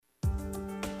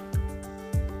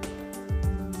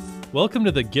Welcome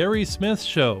to the Gary Smith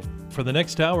Show. For the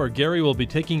next hour, Gary will be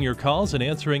taking your calls and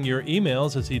answering your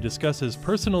emails as he discusses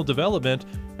personal development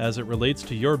as it relates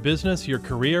to your business, your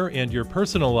career, and your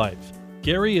personal life.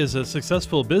 Gary is a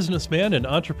successful businessman and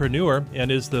entrepreneur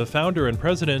and is the founder and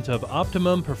president of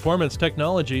Optimum Performance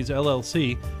Technologies,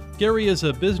 LLC. Gary is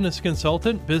a business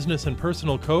consultant, business and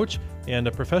personal coach, and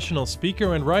a professional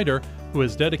speaker and writer who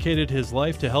has dedicated his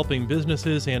life to helping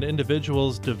businesses and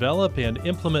individuals develop and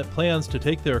implement plans to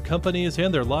take their companies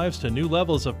and their lives to new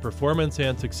levels of performance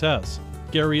and success.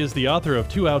 Gary is the author of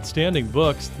two outstanding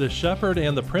books, The Shepherd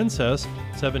and the Princess,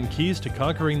 7 Keys to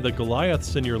Conquering the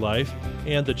Goliaths in Your Life,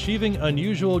 and Achieving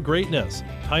Unusual Greatness,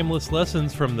 Timeless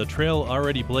Lessons from the Trail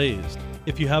Already Blazed.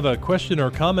 If you have a question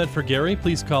or comment for Gary,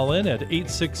 please call in at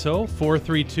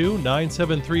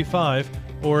 860-432-9735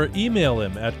 or email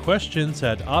him at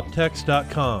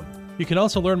questions@optex.com. You can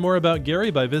also learn more about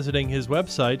Gary by visiting his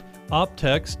website,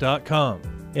 optex.com.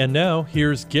 And now,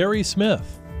 here's Gary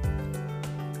Smith.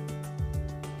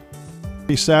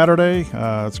 Saturday.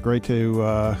 It's great to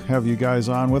have you guys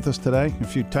on with us today. A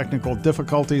few technical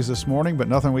difficulties this morning, but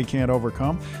nothing we can't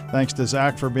overcome. Thanks to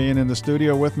Zach for being in the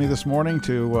studio with me this morning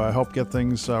to help get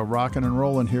things rocking and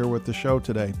rolling here with the show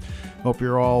today. Hope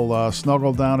you're all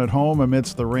snuggled down at home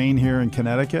amidst the rain here in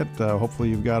Connecticut. Hopefully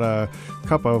you've got a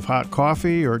cup of hot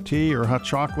coffee or tea or hot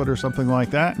chocolate or something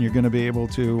like that, and you're going to be able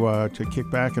to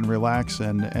kick back and relax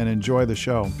and enjoy the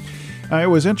show. It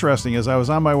was interesting. As I was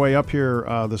on my way up here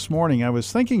this morning, I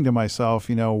was thinking to myself,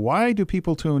 why do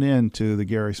people tune in to the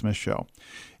Gary Smith Show?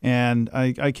 And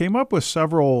I came up with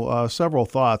several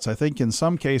thoughts. I think in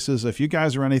some cases, if you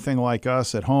guys are anything like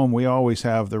us at home, we always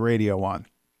have the radio on.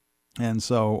 And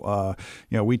so,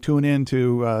 we tune in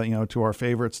to our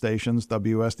favorite stations,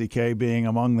 WSDK being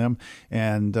among them,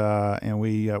 and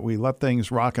we let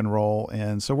things rock and roll.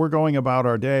 And so we're going about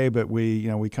our day, but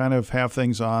we kind of have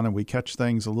things on and we catch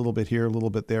things a little bit here, a little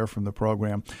bit there from the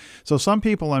program. So some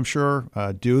people, I'm sure,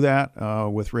 do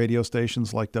that with radio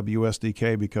stations like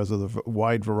WSDK because of the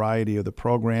wide variety of the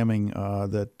programming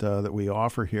that we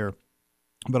offer here.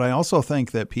 But I also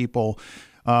think that people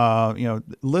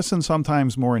listen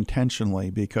sometimes more intentionally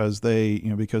because they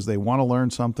want to learn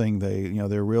something.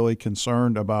 They're really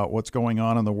concerned about what's going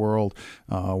on in the world.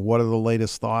 What are the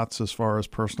latest thoughts as far as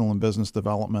personal and business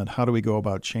development? How do we go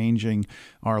about changing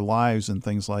our lives and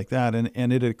things like that?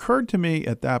 And it occurred to me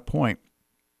at that point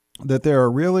that there are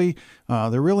really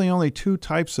only two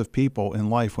types of people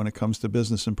in life when it comes to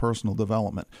business and personal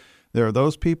development. There are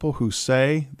those people who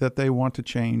say that they want to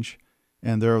change,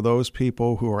 and there are those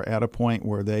people who are at a point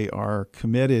where they are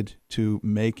committed to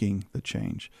making the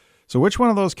change. So which one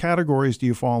of those categories do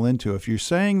you fall into? If you're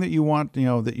saying that you want,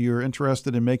 that you're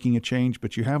interested in making a change,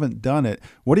 but you haven't done it,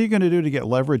 what are you going to do to get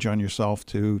leverage on yourself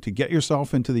to get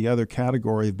yourself into the other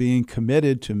category of being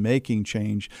committed to making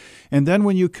change? And then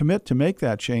when you commit to make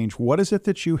that change, what is it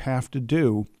that you have to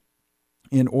do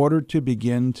in order to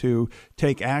begin to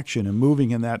take action and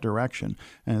moving in that direction?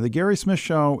 And the Gary Smith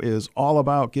Show is all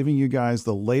about giving you guys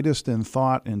the latest in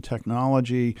thought and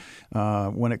technology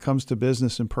when it comes to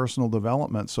business and personal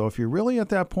development. So if you're really at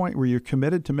that point where you're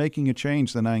committed to making a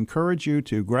change, then I encourage you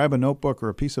to grab a notebook or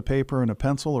a piece of paper and a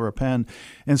pencil or a pen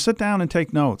and sit down and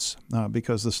take notes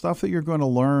because the stuff that you're going to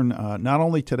learn, not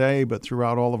only today, but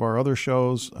throughout all of our other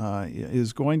shows,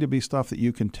 is going to be stuff that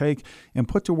you can take and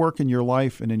put to work in your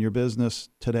life and in your business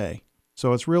today.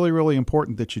 So it's really, really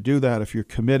important that you do that if you're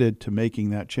committed to making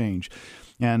that change.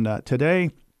 And today,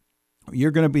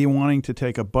 you're going to be wanting to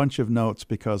take a bunch of notes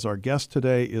because our guest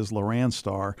today is Loran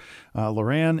Starr.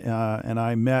 Loran and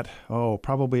I met,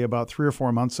 probably about 3 or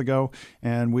 4 months ago,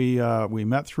 and we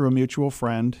met through a mutual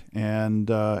friend and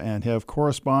have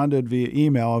corresponded via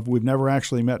email. We've never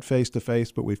actually met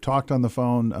face-to-face, but we've talked on the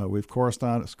phone. We've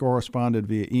corresponded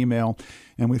via email,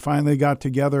 and we finally got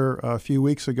together a few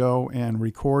weeks ago and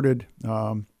recorded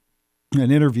an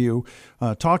interview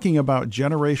talking about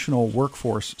generational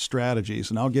workforce strategies.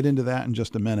 And I'll get into that in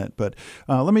just a minute. But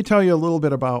let me tell you a little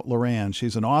bit about Loran.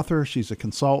 She's an author. She's a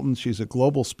consultant. She's a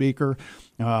global speaker.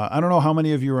 I don't know how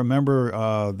many of you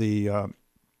remember the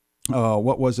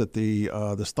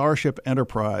Starship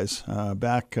Enterprise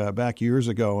back years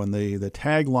ago, and the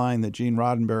tagline that Gene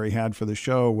Roddenberry had for the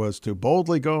show was to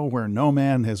boldly go where no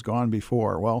man has gone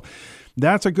before. Well,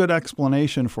 that's a good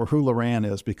explanation for who Loran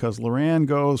is, because Loran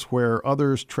goes where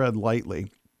others tread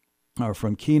lightly.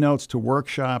 From keynotes to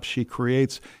workshops, she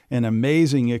creates an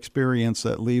amazing experience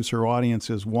that leaves her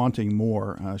audiences wanting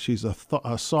more. She's a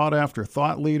sought-after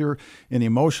thought leader in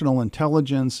emotional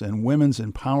intelligence and women's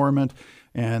empowerment.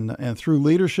 And through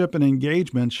leadership and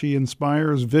engagement, she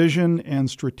inspires vision and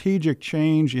strategic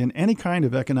change in any kind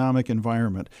of economic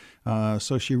environment.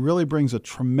 So she really brings a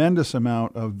tremendous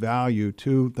amount of value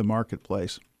to the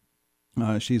marketplace.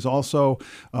 She's also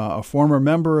a former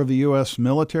member of the U.S.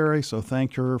 military, so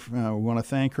we want to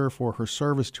thank her for her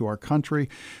service to our country.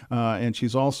 And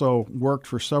she's also worked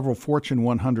for several Fortune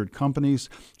 100 companies.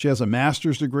 She has a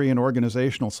master's degree in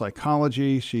organizational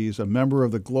psychology. She's a member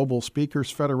of the Global Speakers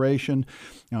Federation.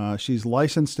 She's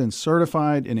licensed and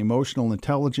certified in emotional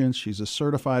intelligence. She's a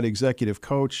certified executive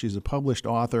coach. She's a published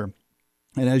author.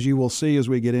 And as you will see as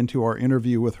we get into our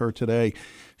interview with her today,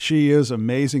 she is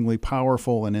amazingly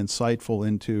powerful and insightful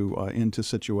into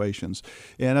situations.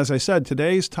 And as I said,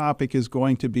 today's topic is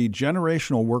going to be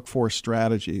generational workforce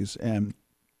strategies. And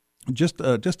just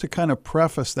to kind of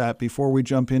preface that before we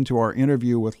jump into our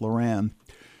interview with Loran,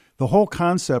 the whole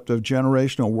concept of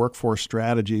generational workforce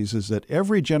strategies is that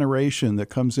every generation that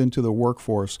comes into the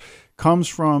workforce comes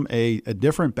from a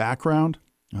different background,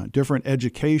 different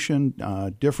education,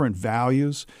 different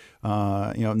values,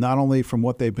 not only from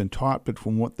what they've been taught, but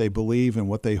from what they believe and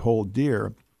what they hold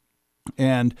dear.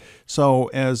 And so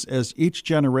as each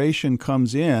generation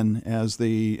comes in, as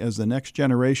the next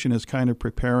generation is kind of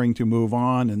preparing to move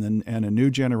on, and a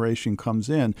new generation comes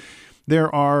in,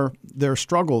 there are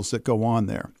struggles that go on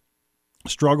there.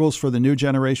 Struggles for the new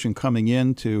generation coming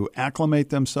in to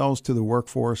acclimate themselves to the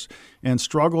workforce, and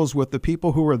struggles with the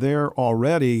people who are there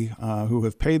already, who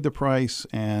have paid the price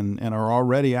and are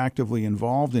already actively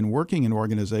involved in working in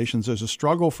organizations. There's a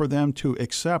struggle for them to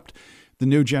accept the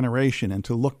new generation and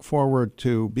to look forward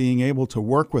to being able to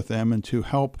work with them and to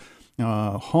help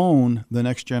hone the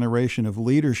next generation of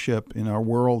leadership in our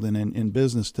world and in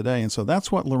business today. And so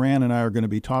that's what Loran and I are going to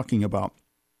be talking about.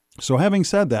 So having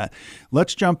said that,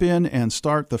 let's jump in and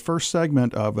start the first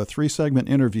segment of a 3-segment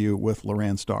interview with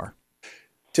Loran Starr.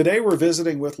 Today we're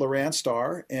visiting with Loran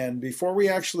Starr, and before we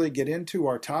actually get into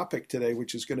our topic today,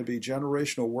 which is going to be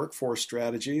generational workforce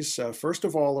strategies, first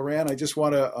of all, Loran, I just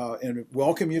want to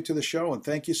welcome you to the show, and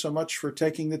thank you so much for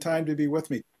taking the time to be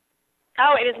with me.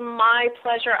 Oh, it is my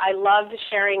pleasure. I love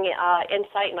sharing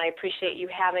insight, and I appreciate you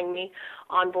having me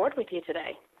on board with you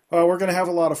today. We're going to have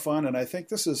a lot of fun, and I think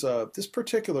this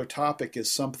particular topic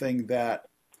is something that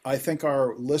I think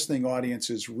our listening audience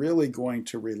is really going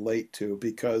to relate to,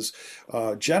 because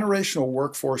generational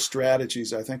workforce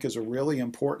strategies, I think, is a really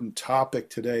important topic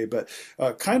today. But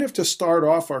kind of to start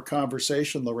off our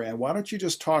conversation, Loran, why don't you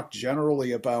just talk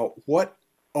generally about what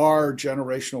are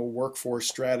generational workforce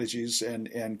strategies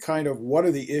and kind of what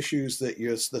are the issues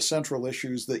the central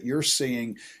issues that you're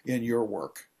seeing in your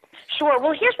work? Sure.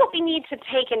 Well, here's what we need to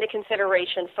take into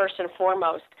consideration first and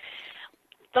foremost.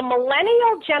 The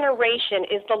millennial generation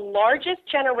is the largest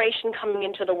generation coming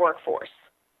into the workforce.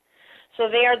 So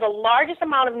they are the largest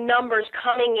amount of numbers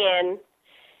coming in,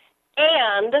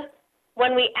 and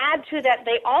when we add to that,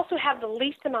 they also have the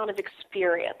least amount of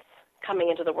experience coming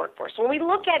into the workforce. When we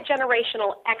look at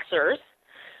generational Xers,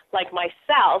 like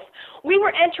myself, we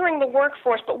were entering the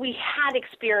workforce, but we had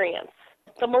experience.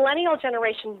 The millennial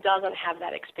generation doesn't have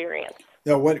that experience.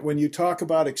 Now, when you talk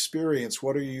about experience,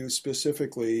 what are you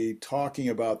specifically talking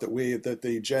about? That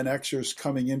the Gen Xers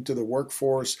coming into the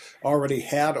workforce already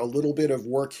had a little bit of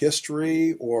work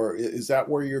history, or is that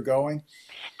where you're going?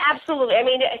 Absolutely. I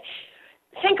mean,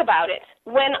 think about it.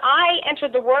 When I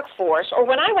entered the workforce, or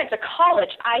when I went to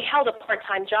college, I held a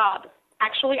part-time job.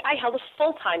 Actually, I held a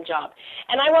full-time job,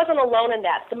 and I wasn't alone in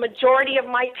that. The majority of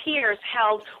my peers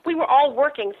we were all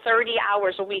working 30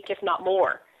 hours a week, if not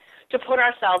more, to put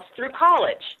ourselves through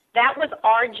college. That was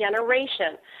our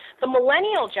generation. The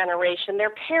millennial generation, their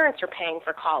parents are paying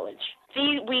for college.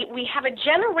 We have a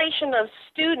generation of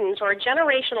students, or a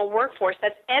generational workforce,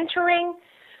 that's entering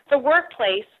the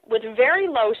workplace with very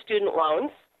low student loans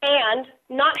and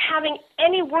not having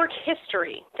any work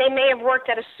history. They may have worked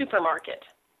at a supermarket,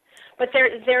 but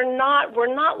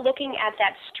we're not looking at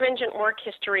that stringent work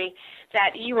history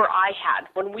that you or I had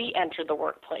when we entered the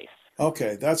workplace.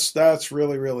 Okay, that's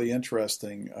really, really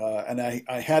interesting. And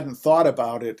I hadn't thought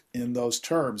about it in those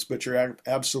terms, but you're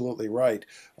absolutely right.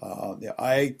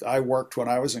 I worked when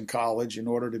I was in college in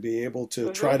order to be able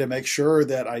to try to make sure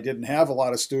that I didn't have a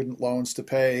lot of student loans to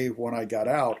pay when I got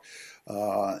out.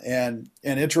 And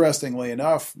interestingly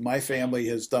enough, my family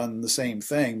has done the same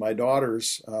thing. My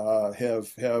daughters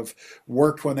have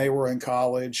worked when they were in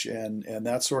college and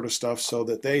that sort of stuff, so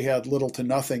that they had little to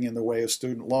nothing in the way of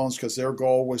student loans, because their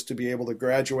goal was to be able to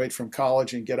graduate from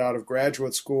college and get out of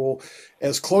graduate school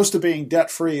as close to being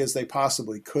debt-free as they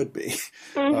possibly could be.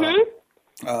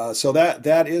 So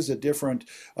that is a different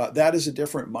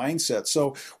mindset.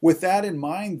 So with that in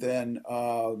mind, then,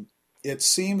 it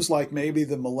seems like maybe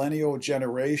the millennial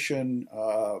generation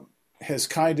has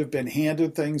kind of been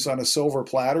handed things on a silver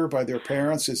platter by their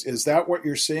parents. Is that what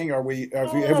you're seeing? Have we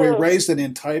raised an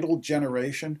entitled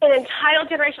generation? An entitled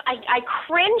generation. I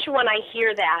cringe when I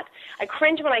hear that. I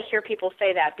cringe when I hear people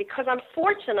say that because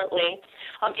unfortunately,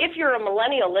 if you're a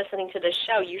millennial listening to this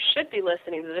show, you should be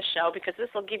listening to this show because this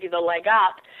will give you the leg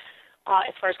up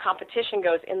as far as competition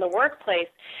goes in the workplace.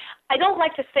 I don't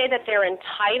like to say that they're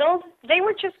entitled. They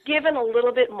were just given a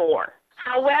little bit more.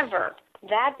 However,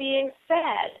 that being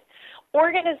said,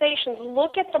 organizations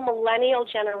look at the millennial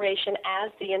generation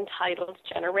as the entitled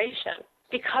generation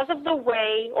because of the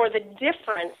way or the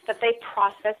difference that they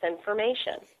process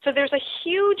information. So there's a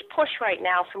huge push right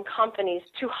now from companies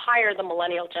to hire the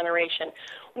millennial generation.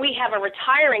 We have a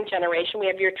retiring generation. We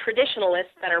have your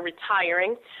traditionalists that are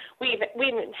retiring. We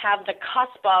even have the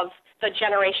cusp of the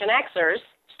Generation Xers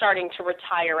starting to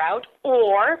retire out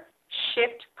or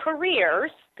shift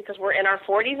careers because we're in our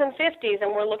 40s and 50s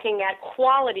and we're looking at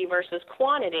quality versus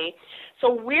quantity.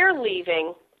 So we're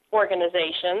leaving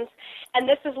organizations, and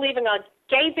this is leaving a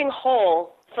gaping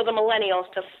hole for the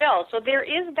millennials to fill. So there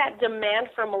is that demand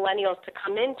for millennials to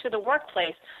come into the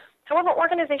workplace. However,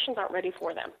 organizations aren't ready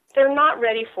for them. They're not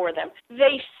ready for them.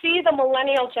 They see the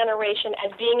millennial generation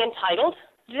as being entitled.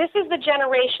 This is the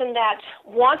generation that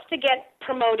wants to get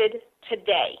promoted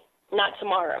today, not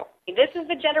tomorrow. This is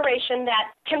the generation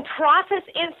that can process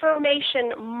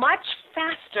information much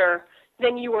faster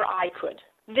than you or I could.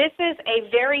 This is a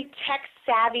very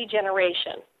tech-savvy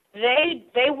generation.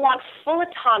 They want full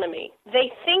autonomy.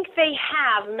 They think they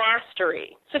have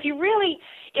mastery. So if you really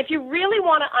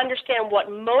want to understand what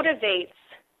motivates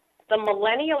the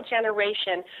millennial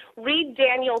generation, read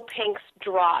Daniel Pink's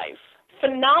Drive.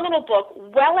 Phenomenal book,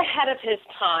 well ahead of his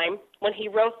time when he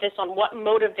wrote this on what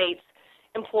motivates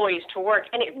employees to work.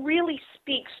 And it really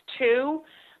speaks to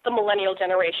the millennial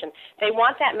generation. They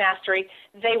want that mastery.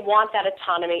 They want that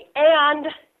autonomy. And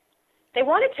they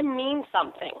want it to mean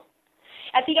something.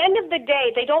 At the end of the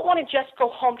day, they don't want to just go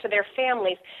home to their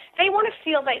families. They want to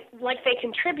feel like they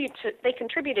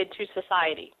contributed to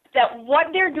society, that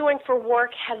what they're doing for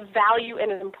work has value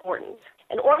and is important.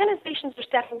 And organizations are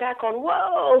stepping back on,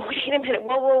 whoa, wait a minute,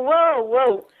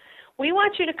 whoa. We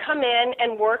want you to come in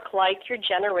and work like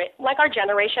our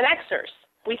Generation Xers.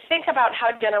 We think about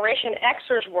how Generation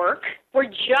Xers work. We're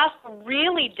just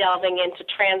really delving into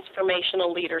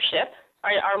transformational leadership.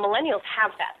 Our millennials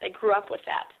have that. They grew up with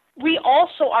that. We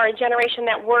also are a generation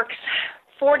that works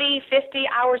 40, 50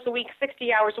 hours a week,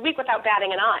 60 hours a week without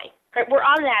batting an eye. Right? We're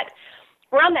on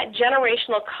that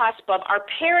generational cusp of our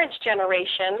parents'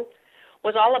 generation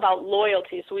was all about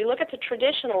loyalty. So we look at the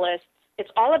traditionalists,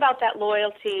 it's all about that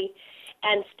loyalty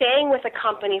and staying with a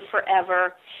company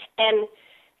forever. And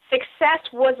success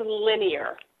was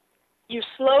linear. You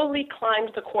slowly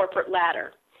climbed the corporate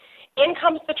ladder. In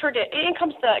comes the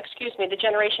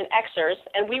Generation Xers,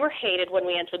 and we were hated when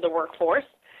we entered the workforce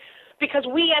because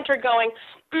we entered going,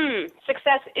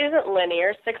 success isn't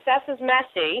linear, success is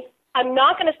messy. I'm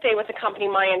not going to stay with the company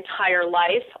my entire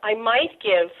life. I might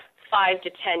give 5 to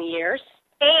 10 years,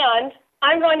 and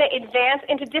I'm going to advance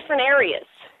into different areas.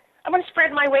 I'm going to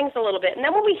spread my wings a little bit. And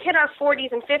then when we hit our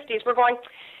 40s and 50s, we're going,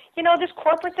 this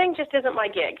corporate thing just isn't my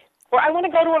gig. Or I want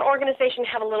to go to an organization and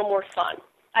have a little more fun.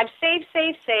 I've saved.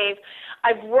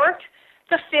 I've worked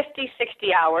the 50,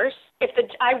 60 hours. I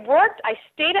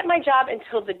stayed at my job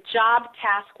until the job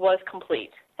task was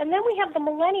complete. And then we have the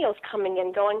millennials coming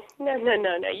in going, no,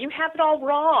 you have it all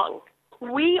wrong.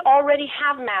 We already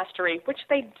have mastery, which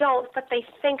they don't, but they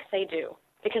think they do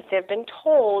because they've been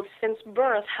told since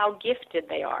birth how gifted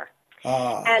they are.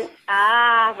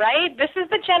 Right? This is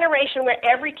the generation where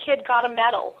every kid got a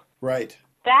medal. Right.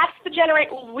 That's the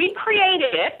generation. We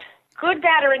created it. Good,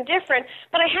 bad, or indifferent,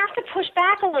 but I have to push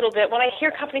back a little bit when I hear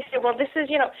companies say, well, this is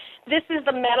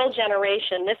the medal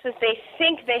generation. They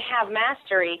think they have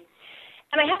mastery.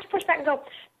 And I have to push back and go,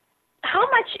 how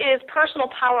much is personal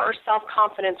power or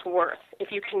self-confidence worth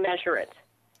if you can measure it?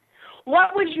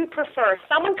 What would you prefer?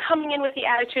 Someone coming in with the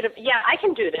attitude of, yeah, I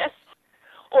can do this,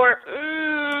 or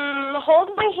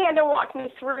hold my hand and walk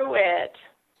me through it.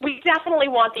 We definitely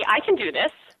want the I can do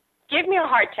this. Give me a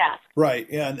hard task. Right,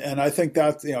 and I think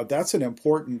that that's an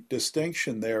important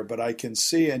distinction there. But I can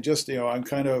see, and just I'm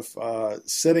kind of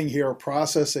sitting here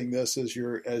processing this as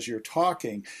you're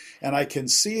talking, and I can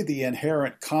see the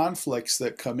inherent conflicts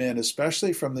that come in,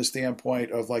 especially from the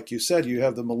standpoint of, like you said, you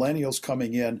have the millennials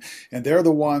coming in, and they're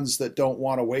the ones that don't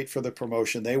want to wait for the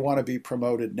promotion. They want to be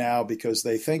promoted now because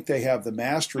they think they have the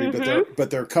mastery, but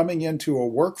they're coming into a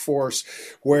workforce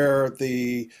where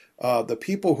the the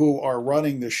people who are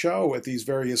running the show at these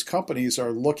various companies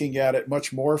are looking at it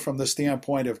much more from the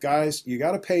standpoint of, guys, you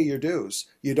got to pay your dues.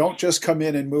 You don't just come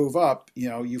in and move up.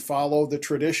 You follow the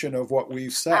tradition of what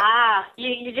we've set. I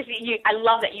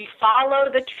love that. You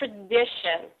follow the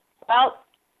tradition. Well,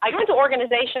 I go into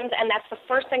organizations, and that's the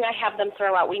first thing I have them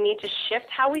throw out. We need to shift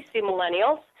how we see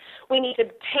millennials. We need to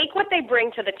take what they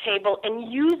bring to the table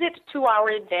and use it to our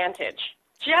advantage,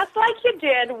 just like you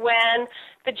did when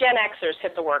the Gen Xers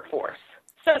hit the workforce.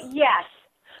 So, yes,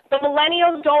 the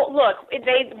millennials don't look.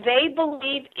 They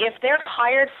believe if they're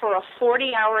hired for a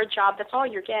 40-hour job, that's all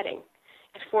you're getting.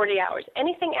 It's 40 hours.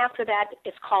 Anything after that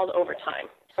is called overtime.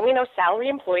 And we know salary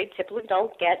employees typically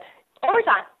don't get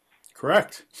overtime.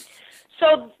 Correct.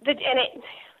 So,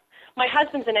 my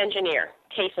husband's an engineer,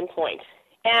 case in point,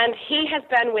 and he has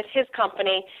been with his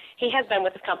company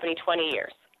 20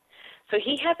 years. So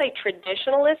he has a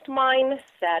traditionalist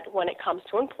mindset when it comes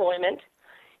to employment.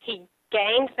 He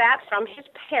gained that from his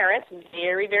parents,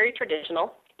 very, very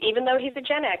traditional, even though he's a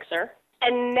Gen Xer.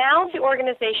 And now the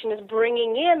organization is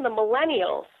bringing in the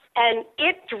millennials, and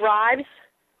it drives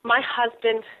my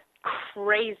husband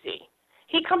crazy.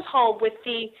 He comes home with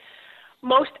the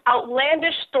most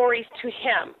outlandish stories to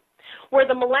him, where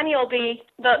the millennial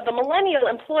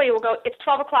employee will go, it's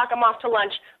 12 o'clock, I'm off to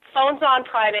lunch, phone's on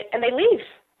private, and they leave.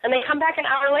 And they come back an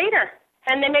hour later,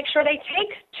 and they make sure they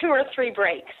take 2 or 3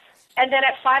 breaks. And then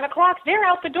at 5 o'clock, they're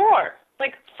out the door.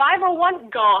 Like 5:01,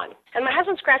 gone. And my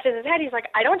husband scratches his head. He's like,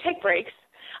 I don't take breaks.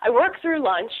 I work through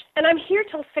lunch, and I'm here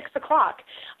till 6 o'clock.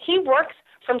 He works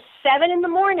from 7 in the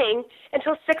morning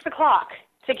until 6 o'clock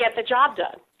to get the job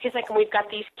done. He's like, and we've got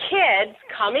these kids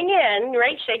coming in,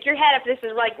 right? Shake your head if this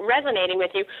is like resonating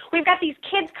with you. We've got these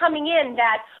kids coming in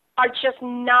that are just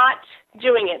not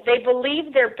doing it. They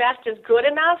believe their best is good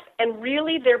enough, and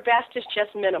really their best is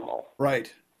just minimal.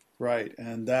 Right.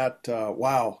 And that,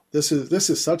 wow, this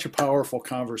is such a powerful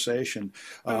conversation.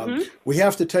 We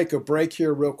have to take a break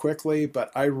here real quickly, but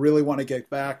I really want to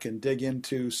get back and dig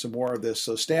into some more of this.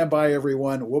 So stand by,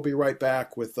 everyone. We'll be right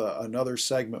back with another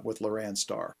segment with Loran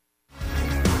Starr.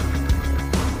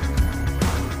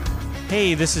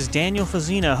 Hey, this is Daniel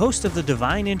Fazina, host of the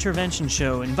Divine Intervention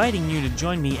Show, inviting you to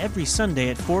join me every Sunday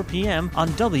at 4 p.m. on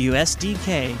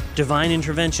WSDK. Divine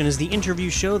Intervention is the interview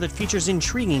show that features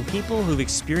intriguing people who've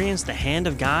experienced the hand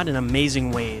of God in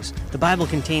amazing ways. The Bible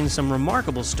contains some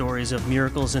remarkable stories of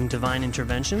miracles and divine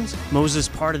interventions. Moses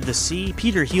parted the sea,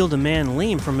 Peter healed a man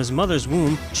lame from his mother's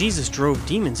womb, Jesus drove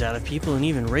demons out of people and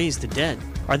even raised the dead.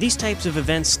 Are these types of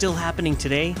events still happening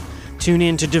today? Tune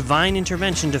in to Divine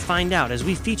Intervention to find out as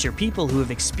we feature people who have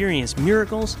experienced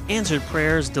miracles, answered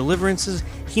prayers, deliverances,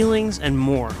 healings, and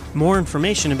more. More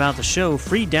information about the show,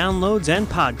 free downloads, and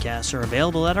podcasts are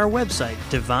available at our website,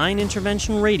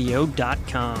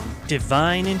 divineinterventionradio.com.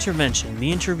 Divine Intervention,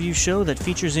 the interview show that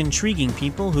features intriguing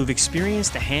people who've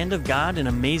experienced the hand of God in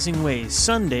amazing ways,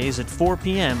 Sundays at 4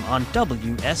 p.m. on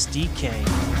WSDK.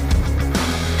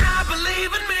 I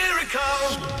believe in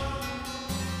miracles.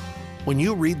 When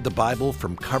you read the Bible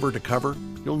from cover to cover,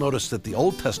 you'll notice that the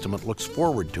Old Testament looks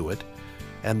forward to it,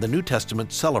 and the New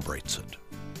Testament celebrates it.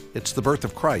 It's the birth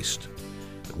of Christ.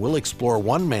 And we'll explore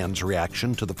one man's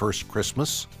reaction to the first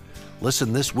Christmas.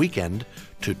 Listen this weekend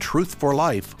to Truth for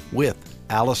Life with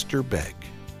Alistair Begg.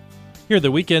 Hear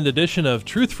the weekend edition of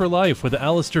Truth for Life with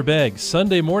Alistair Begg,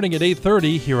 Sunday morning at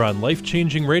 8:30 here on Life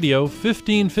Changing Radio,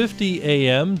 1550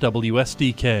 AM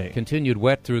WSDK. Continued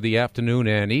wet through the afternoon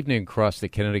and evening across the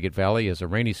Connecticut Valley as a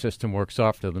rainy system works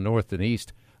off to the north and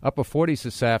east. Upper 40s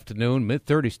this afternoon,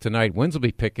 mid-30s tonight. Winds will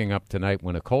be picking up tonight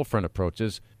when a cold front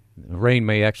approaches. The rain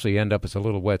may actually end up as a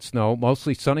little wet snow.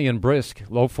 Mostly sunny and brisk,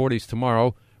 low 40s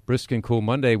tomorrow. Brisk and cool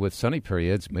Monday with sunny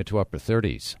periods, mid to upper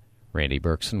 30s. Randy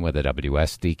Berkson with a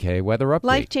WSDK weather update.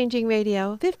 Life-Changing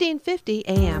Radio, 1550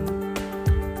 AM.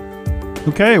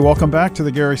 Okay, welcome back to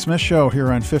the Gary Smith Show here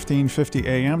on 1550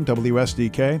 AM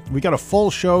WSDK. We got a full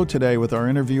show today with our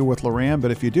interview with Loran,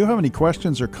 but if you do have any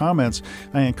questions or comments,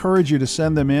 I encourage you to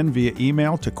send them in via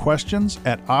email to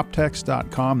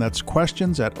questions@optex.com. That's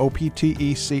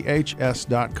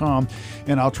questions@optecs.com,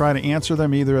 and I'll try to answer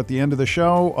them either at the end of the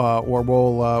show or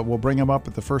we'll bring them up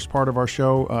at the first part of our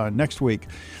show next week.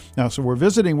 Now, so we're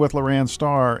visiting with Loran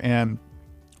Starr, and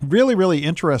Really, really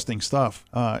interesting stuff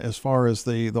as far as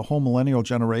the whole millennial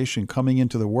generation coming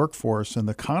into the workforce and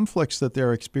the conflicts that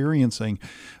they're experiencing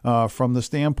from the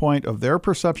standpoint of their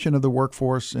perception of the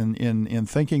workforce in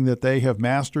thinking that they have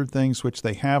mastered things which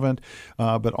they haven't,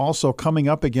 but also coming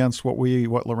up against what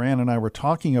Loran and I were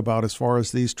talking about as far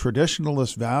as these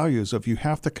traditionalist values of you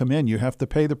have to come in, you have to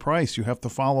pay the price, you have to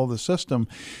follow the system,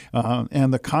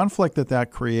 and the conflict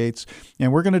that creates.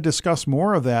 And we're going to discuss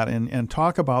more of that and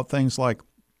talk about things like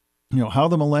how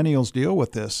the millennials deal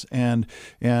with this and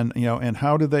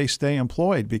how do they stay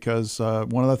employed? Because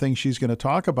one of the things she's going to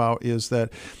talk about is that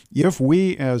if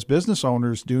we as business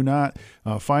owners do not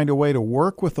find a way to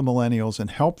work with the millennials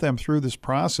and help them through this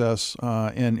process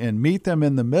and meet them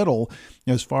in the middle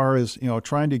as far as,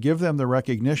 trying to give them the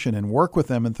recognition and work with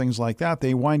them and things like that,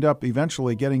 they wind up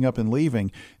eventually getting up and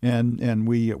leaving. And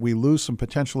we lose some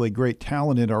potentially great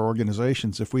talent in our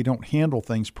organizations if we don't handle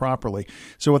things properly.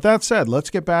 So with that said, let's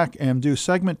get back and do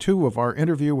segment 2 of our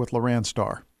interview with Loran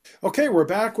Starr. Okay, we're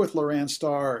back with Loran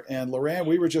Starr. And Loran,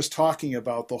 we were just talking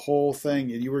about the whole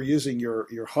thing, and you were using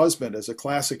your husband as a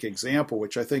classic example,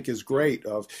 which I think is great.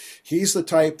 Of he's the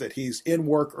type that he's in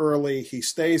work early, he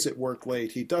stays at work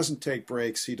late, he doesn't take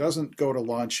breaks, he doesn't go to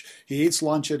lunch, he eats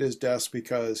lunch at his desk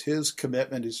because his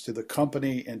commitment is to the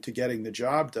company and to getting the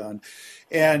job done.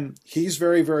 And he's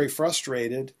very, very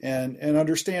frustrated, and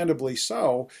understandably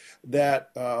so,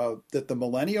 that the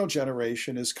millennial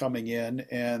generation is coming in,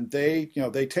 and they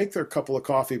take their couple of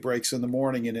coffee breaks in the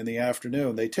morning and in the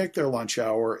afternoon. They take their lunch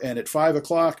hour, and at 5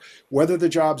 o'clock, whether the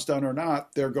job's done or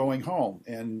not, they're going home.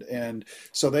 And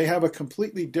so they have a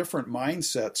completely different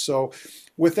mindset. So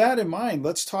with that in mind,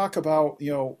 let's talk about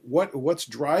what's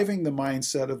driving the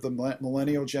mindset of the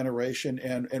millennial generation,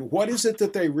 and what is it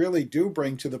that they really do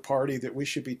bring to the party that we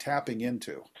should be tapping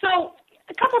into? So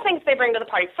a couple of things they bring to the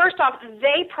party. First off,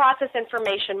 they process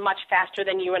information much faster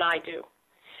than you and I do.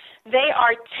 They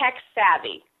are tech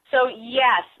savvy. So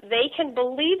yes, they can,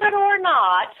 believe it or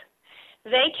not,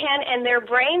 they can, and their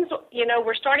brains,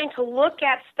 we're starting to look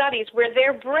at studies where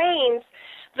their brains,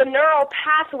 the neural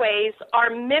pathways are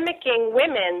mimicking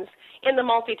women's in the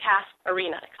multitask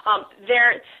arena.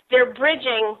 They're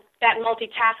bridging that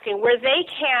multitasking where they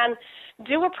can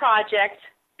do a project,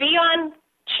 be on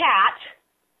chat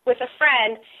with a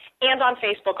friend, and on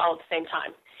Facebook all at the same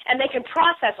time. And they can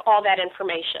process all that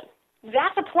information.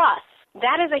 That's a plus.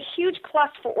 That is a huge plus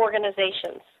for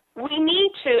organizations. We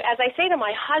need to, as I say to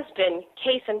my husband,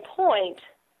 case in point,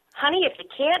 honey, if you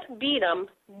can't beat them,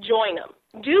 join them.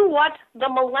 Do what the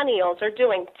millennials are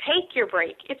doing. Take your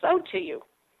break. It's owed to you.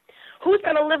 Who's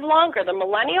going to live longer, the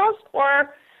millennials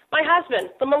or my husband?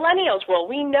 The millennials will.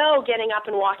 We know getting up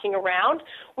and walking around.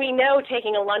 We know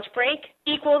taking a lunch break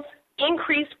equals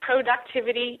increased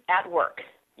productivity at work.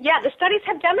 Yeah, the studies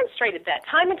have demonstrated that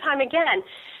time and time again,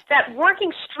 that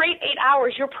working straight 8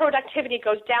 hours, your productivity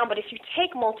goes down, but if you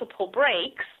take multiple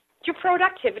breaks, your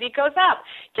productivity goes up.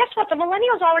 Guess what? The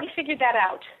millennials already figured that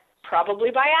out.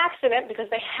 Probably by accident because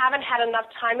they haven't had enough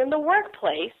time in the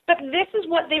workplace, but this is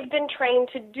what they've been trained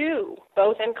to do,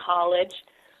 both in college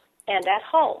and at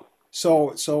home.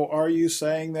 So are you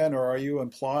saying then, or are you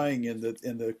implying in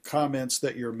the comments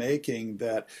that you're making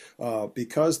that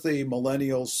because the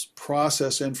millennials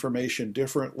process information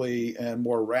differently and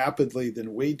more rapidly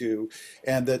than we do,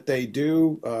 and that they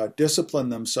do discipline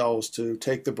themselves to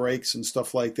take the breaks and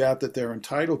stuff like that they're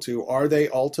entitled to, are they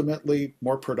ultimately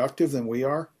more productive than we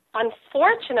are?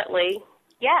 Unfortunately,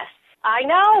 yes. I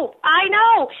know.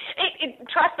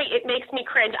 Trust me, it makes me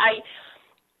cringe.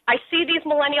 I see these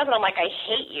millennials and I'm like, I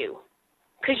hate you.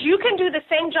 Because you can do the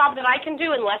same job that I can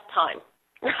do in less time,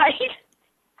 right?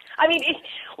 I mean,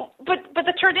 but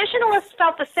the traditionalists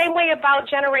felt the same way about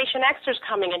Generation Xers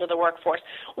coming into the workforce.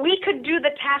 We could do the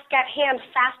task at hand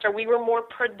faster. We were more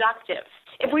productive.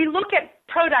 If we look at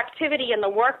productivity in the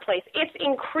workplace, it's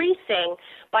increasing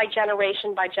by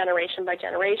generation,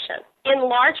 in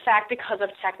large fact because of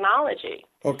technology.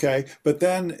 Okay, but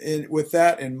then with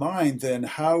that in mind, then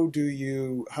how do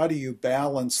you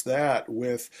balance that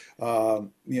with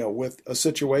with a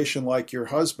situation like your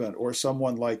husband or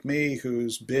someone like me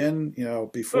who's been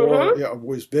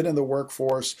who's been in the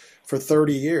workforce for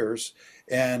 30 years?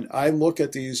 And I look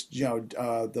at these,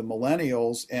 the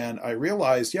millennials, and I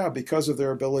realize, because of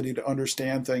their ability to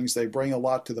understand things, they bring a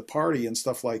lot to the party and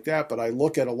stuff like that. But I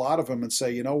look at a lot of them and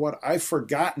say, you know what, I've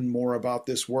forgotten more about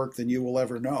this work than you will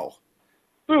ever know.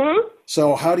 Mm-hmm.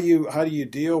 So how do you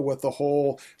deal with the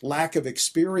whole lack of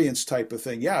experience type of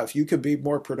thing? Yeah, if you could be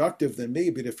more productive than me,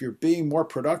 but if you're being more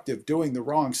productive doing the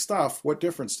wrong stuff, what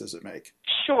difference does it make?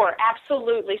 Sure,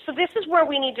 absolutely. So this is where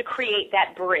we need to create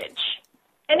that bridge.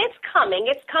 And it's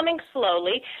coming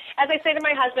slowly. As I say to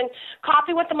my husband,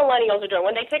 copy what the millennials are doing.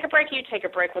 When they take a break, you take a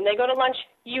break. When they go to lunch,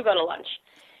 you go to lunch.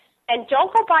 And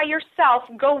don't go by yourself.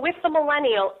 Go with the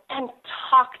millennial and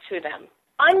talk to them.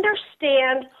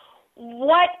 Understand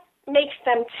what makes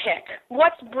them tick,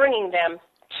 what's bringing them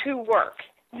to work.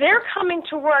 They're coming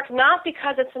to work not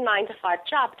because it's a 9-to-5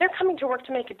 job. They're coming to work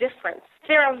to make a difference.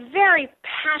 They're a very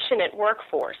passionate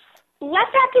workforce. Let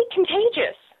that be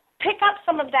contagious. Pick up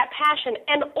some of that passion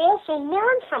and also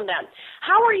learn from them.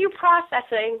 How are you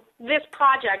processing this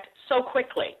project so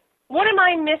quickly? What am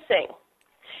I missing?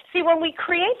 See, when we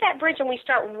create that bridge and we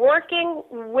start working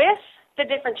with the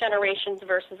different generations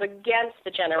versus against the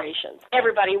generations,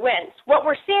 everybody wins. What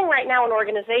we're seeing right now in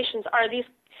organizations are these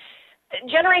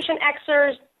Generation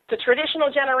Xers, the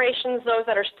traditional generations, those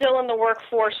that are still in the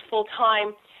workforce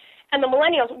full-time, and the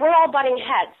millennials. We're all butting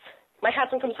heads. My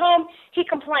husband comes home, he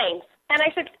complains. And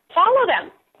I said, follow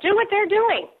them. Do what they're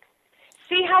doing.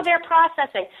 See how they're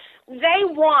processing. They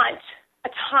want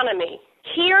autonomy.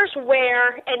 Here's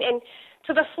where, and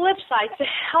to the flip side, to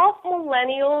help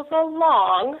millennials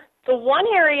along, the one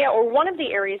area or one of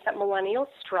the areas that millennials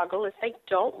struggle is they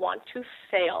don't want to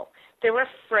fail. They're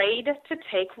afraid to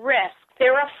take risks.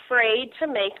 They're afraid to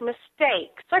make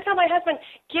mistakes. So I tell my husband,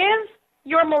 give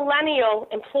your millennial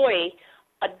employee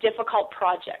a difficult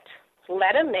project.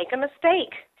 Let him make a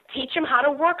mistake. Teach him how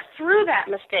to work through that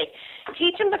mistake.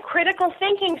 Teach him the critical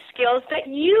thinking skills that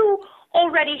you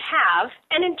already have,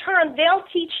 and in turn, they'll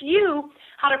teach you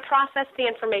how to process the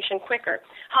information quicker,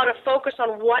 how to focus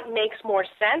on what makes more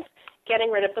sense, getting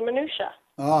rid of the minutia.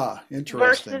 Ah,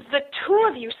 interesting. Versus the two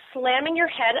of you slamming your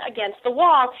head against the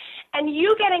wall and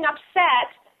you getting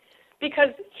upset because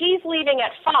he's leaving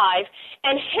at 5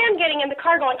 and him getting in the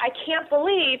car going, I can't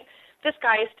believe this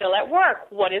guy is still at work.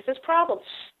 What is his problem?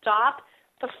 Stop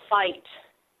the fight.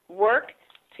 Work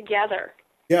together.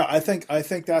 Yeah, I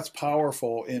think that's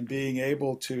powerful in being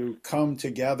able to come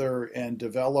together and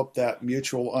develop that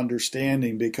mutual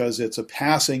understanding, because it's a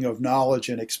passing of knowledge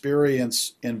and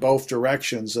experience in both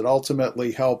directions that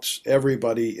ultimately helps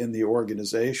everybody in the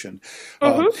organization.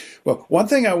 Well, one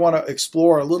thing I want to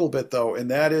explore a little bit, though, and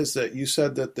that is that you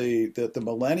said that the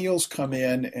millennials come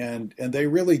in and they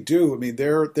really do. I mean,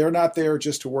 they're not there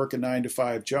just to work a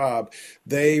 9-to-5 job.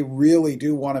 They really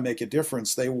do want to make a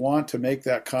difference. They want to make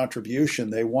that contribution.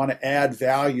 They want to add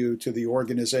value to the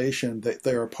organization that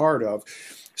they're a part of.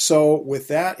 So with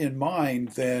that in mind,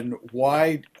 then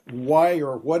why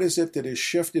or what is it that is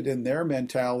shifted in their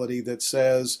mentality that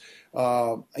says,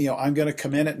 I'm going to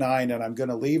come in at 9 and I'm going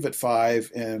to leave at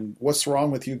 5, and what's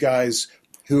wrong with you guys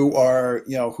who are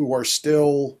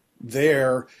still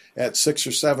there at 6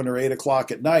 or 7 or 8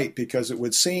 o'clock at night? Because it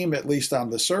would seem, at least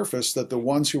on the surface, that the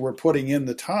ones who are putting in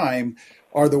the time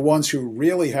are the ones who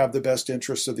really have the best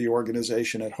interests of the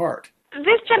organization at heart.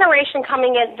 This generation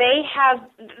coming in,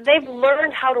 they've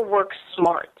learned how to work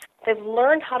smart. They've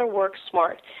learned how to work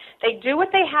smart. They do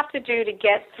what they have to do to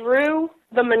get through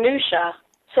the minutia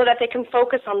so that they can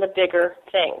focus on the bigger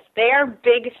things. They are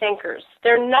big thinkers.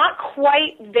 They're not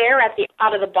quite there at the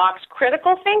out-of-the-box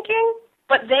critical thinking,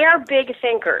 but they are big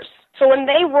thinkers. So when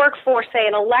they work for, say,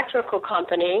 an electrical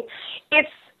company, it's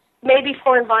maybe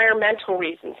for environmental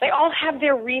reasons. They all have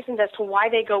their reasons as to why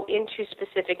they go into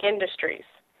specific industries.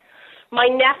 My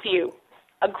nephew,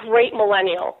 a great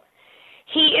millennial,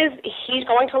 he's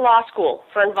going to law school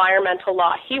for environmental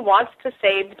law. He wants to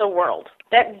save the world.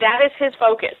 That is his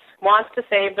focus, wants to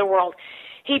save the world.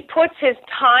 He puts his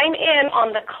time in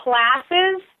on the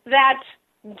classes that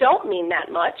don't mean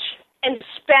that much and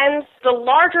spends the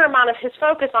larger amount of his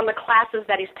focus on the classes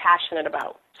that he's passionate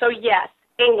about. So yes,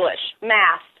 English,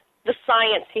 math, the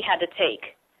science he had to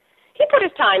take. He put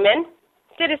his time in,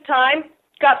 did his time,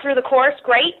 got through the course,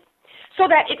 great, so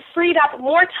that it freed up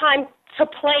more time to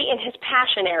play in his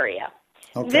passion area.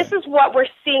 Okay. This is what we're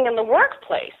seeing in the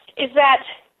workplace, is that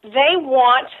they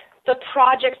want the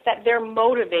projects that they're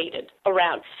motivated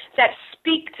around, that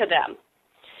speak to them,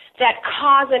 that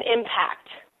cause an impact.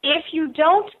 If you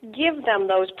don't give them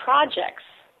those projects,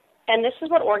 and this is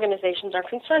what organizations are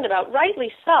concerned about,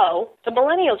 rightly so, the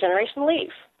millennial generation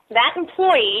leave. That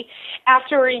employee,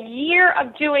 after a year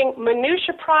of doing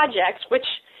minutia projects, which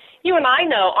you and I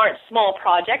know aren't small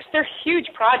projects, they're huge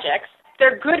projects,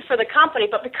 they're good for the company,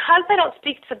 but because they don't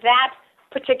speak to that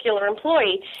particular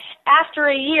employee, after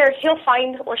a year he'll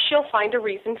find or she'll find a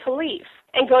reason to leave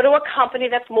and go to a company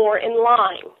that's more in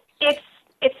line.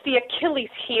 It's the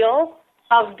Achilles heel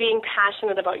of being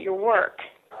passionate about your work.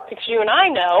 Because you and I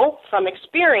know from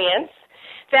experience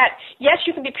that, yes,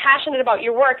 you can be passionate about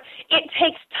your work. It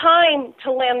takes time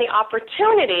to land the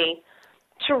opportunity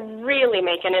to really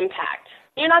make an impact.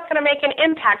 You're not going to make an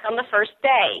impact on the first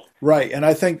day. Right, and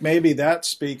I think maybe that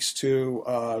speaks to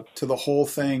the whole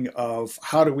thing of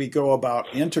how do we go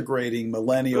about integrating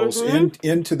millennials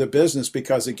into the business?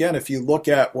 Because again, if you look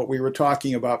at what we were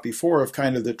talking about before of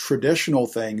kind of the traditional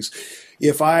things,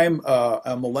 if I'm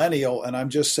a millennial and I'm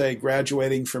just, say,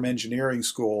 graduating from engineering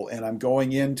school and I'm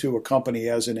going into a company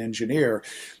as an engineer,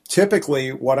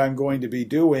 typically what I'm going to be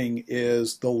doing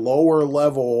is the lower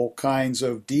level kinds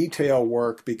of detail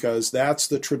work, because that's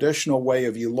the traditional way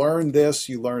of you learn this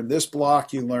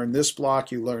block, you learn this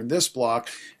block, you learn this block,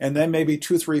 and then maybe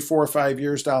 2, 3, 4, 5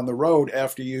 years down the road,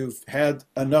 after you've had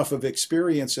enough of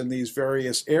experience in these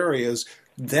various areas,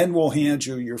 then we'll hand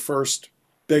you your first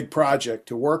big project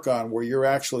to work on where you're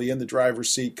actually in the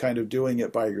driver's seat kind of doing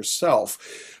it by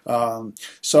yourself.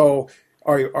 So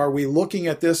are we looking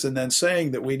at this and then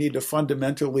saying that we need to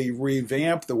fundamentally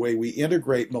revamp the way we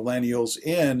integrate millennials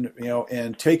in,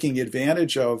 and taking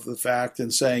advantage of the fact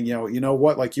and saying, you know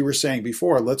what, like you were saying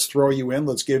before, let's throw you in,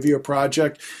 let's give you a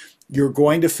project. You're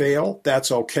going to fail. That's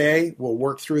okay. We'll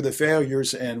work through the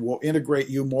failures and we'll integrate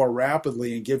you more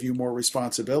rapidly and give you more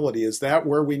responsibility. Is that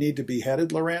where we need to be headed,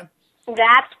 Loran?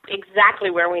 That's exactly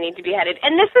where we need to be headed.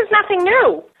 And this is nothing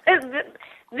new.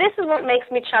 This is what makes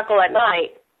me chuckle at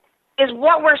night, is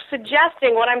what I'm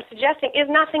suggesting is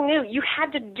nothing new. You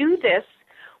had to do this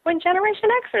when Generation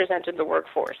Xers entered the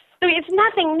workforce. So it's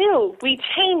nothing new. We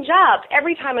change up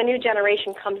every time a new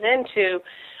generation comes into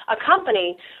a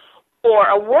company or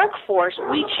a workforce.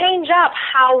 We change up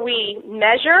how we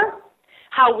measure,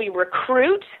 how we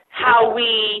recruit, how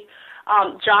we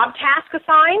job task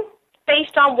assign,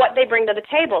 based on what they bring to the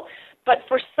table. But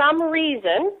for some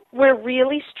reason, we're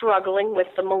really struggling with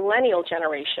the millennial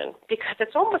generation because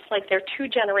it's almost like they're 2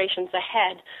 generations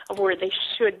ahead of where they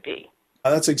should be.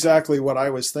 That's exactly what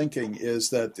I was thinking, is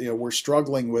that we're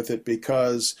struggling with it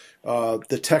because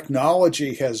the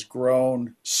technology has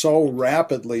grown so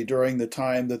rapidly during the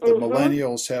time that the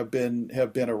millennials have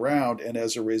been around, and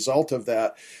as a result of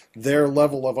that, their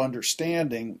level of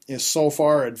understanding is so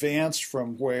far advanced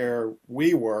from where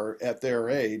we were at their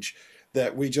age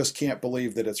that we just can't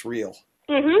believe that it's real.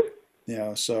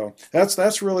 So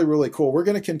that's really, really cool. We're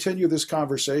going to continue this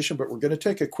conversation, but we're going to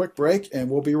take a quick break, and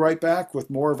we'll be right back with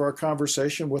more of our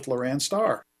conversation with Loran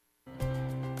Starr.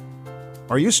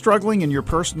 Are you struggling in your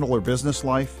personal or business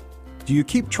life? Do you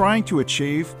keep trying to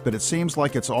achieve, but it seems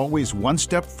like it's always 1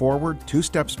 step forward, 2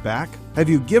 steps back? Have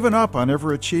you given up on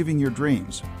ever achieving your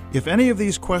dreams? If any of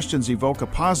these questions evoke a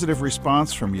positive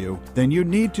response from you, then you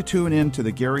need to tune in to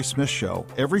The Gary Smith Show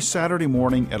every Saturday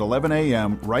morning at 11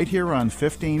 a.m. right here on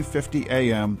 1550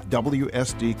 AM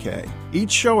WSDK.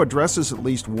 Each show addresses at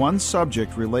least one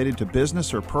subject related to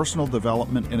business or personal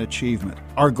development and achievement.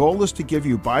 Our goal is to give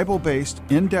you Bible-based,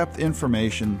 in-depth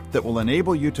information that will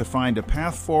enable you to find a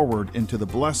path forward into the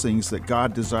blessings that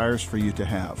God desires for you to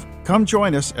have. Come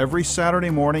join us every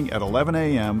Saturday morning at 11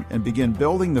 a.m. and begin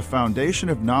building the foundation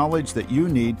of knowledge that you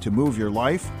need to move your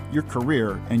life, your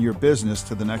career, and your business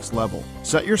to the next level.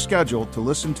 Set your schedule to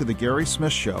listen to The Gary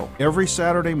Smith Show every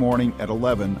Saturday morning at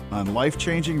 11 on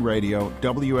Life-Changing Radio,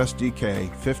 WSDK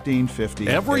 1550.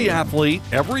 Every athlete,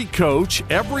 every coach,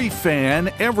 every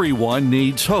fan, everyone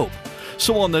needs hope.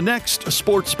 So on the next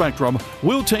Sports Spectrum,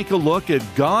 we'll take a look at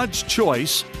God's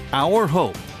choice, our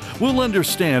hope. We'll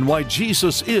understand why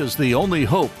Jesus is the only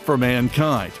hope for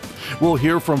mankind. We'll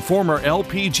hear from former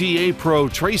LPGA pro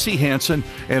Tracy Hansen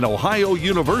and Ohio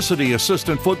University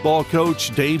assistant football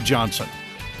coach Dave Johnson.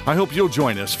 I hope you'll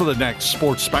join us for the next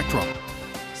Sports Spectrum.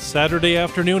 Saturday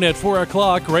afternoon at 4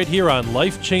 o'clock right here on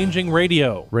Life-Changing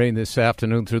Radio. Rain this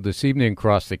afternoon through this evening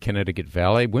across the Connecticut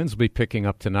Valley. Winds will be picking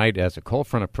up tonight as a cold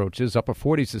front approaches. Upper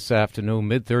 40s this afternoon,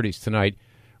 mid-30s tonight.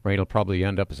 Rain will probably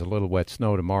end up as a little wet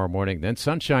snow tomorrow morning. Then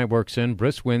sunshine works in,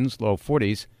 brisk winds, low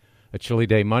 40s. A chilly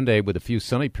day Monday with a few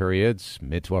sunny periods,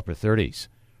 mid to upper 30s.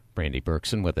 Randy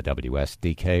Berkson with the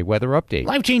WSDK Weather Update.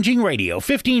 Life-Changing Radio,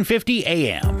 1550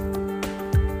 AM.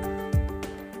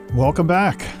 Welcome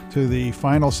back to the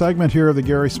final segment here of the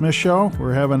Gary Smith Show.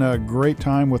 We're having a great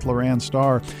time with Loran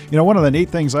Starr. One of the neat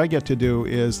things I get to do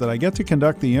is that I get to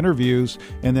conduct the interviews,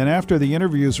 and then after the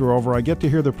interviews are over, I get to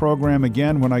hear the program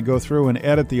again when I go through and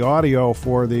edit the audio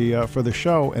for the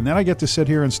show, and then I get to sit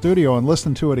here in studio and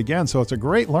listen to it again. So it's a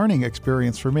great learning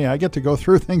experience for me. I get to go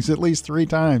through things at least 3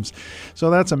 times. So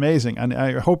that's amazing. And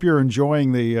I hope you're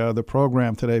enjoying the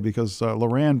program today, because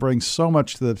Loran brings so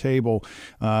much to the table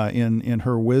in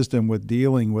her wisdom with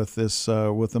dealing with this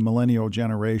with the millennial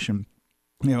generation.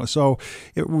 So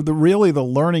really the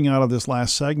learning out of this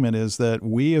last segment is that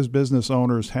we as business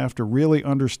owners have to really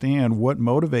understand what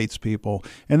motivates people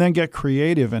and then get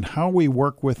creative in how we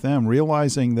work with them,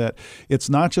 realizing that it's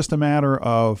not just a matter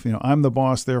of, I'm the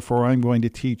boss, therefore I'm going to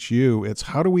teach you. It's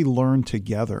how do we learn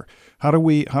together? How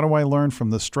do I learn from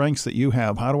the strengths that you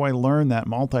have? How do I learn that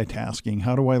multitasking?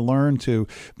 How do I learn to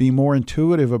be more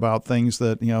intuitive about things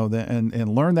that,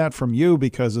 and learn that from you,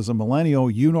 because as a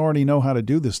millennial, you already know how to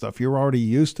do this stuff. You're already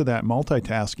used to that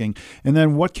multitasking. And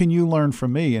then what can you learn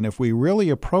from me? And if we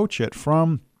really approach it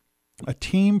from a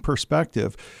team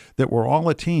perspective, that we're all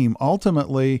a team,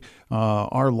 ultimately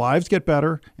our lives get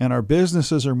better and our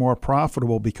businesses are more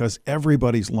profitable because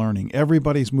everybody's learning,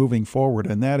 everybody's moving forward.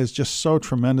 And that is just so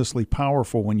tremendously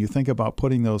powerful when you think about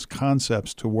putting those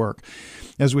concepts to work.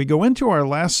 As we go into our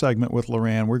last segment with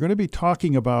Loran, we're going to be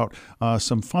talking about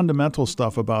some fundamental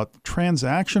stuff about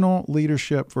transactional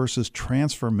leadership versus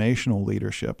transformational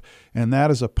leadership. And that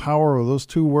is a power of those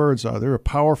two words. They're a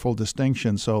powerful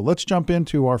distinction. So let's jump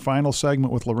into our final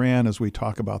segment with Loran as we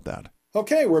talk about that.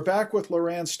 Okay, we're back with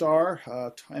Loran Starr,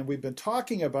 and we've been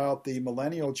talking about the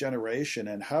millennial generation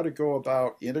and how to go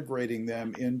about integrating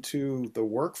them into the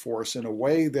workforce in a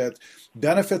way that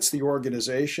benefits the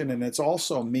organization, and it's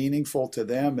also meaningful to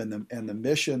them and the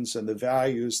missions and the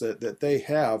values that they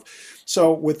have.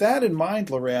 So with that in mind,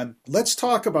 Loran, let's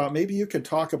talk about, maybe you can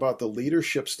talk about the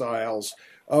leadership styles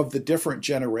of the different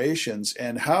generations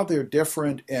and how they're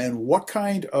different and what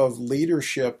kind of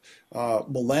leadership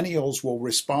millennials will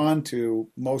respond to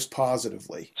most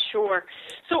positively. Sure.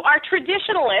 So our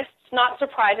traditionalists, not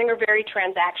surprising, are very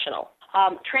transactional.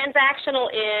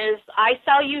 Transactional is, I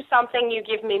sell you something, you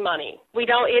give me money.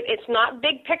 It's not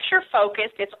big picture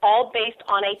focused. It's all based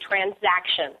on a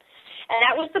transaction. And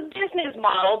that was the business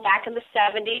model back in the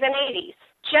 70s and 80s.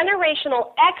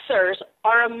 Generational Xers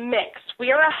are a mix.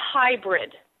 We are a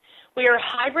hybrid. We are a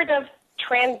hybrid of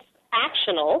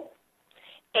transactional,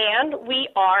 and we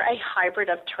are a hybrid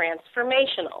of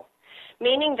transformational,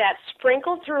 meaning that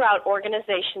sprinkled throughout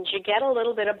organizations, you get a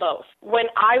little bit of both. When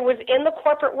I was in the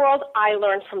corporate world, I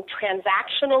learned from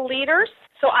transactional leaders,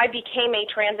 so I became a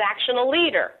transactional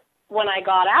leader. When I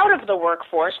got out of the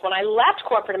workforce, when I left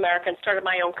corporate America and started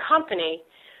my own company,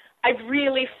 I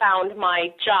really found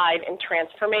my jive in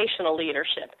transformational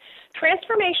leadership.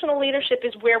 Transformational leadership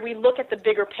is where we look at the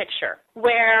bigger picture,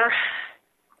 where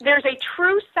there's a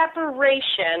true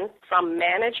separation from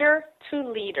manager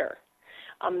to leader.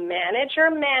 A manager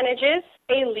manages,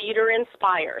 a leader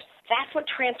inspires. That's what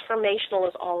transformational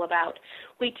is all about.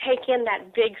 We take in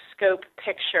that big scope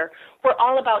picture. We're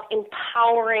all about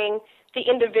empowering the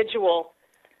individual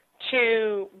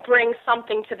to bring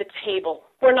something to the table.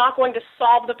 We're not going to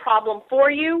solve the problem for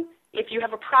you. If you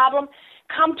have a problem,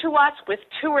 come to us with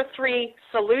 2 or 3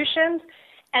 solutions,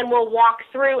 and we'll walk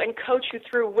through and coach you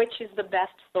through which is the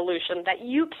best solution that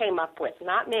you came up with,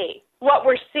 not me. What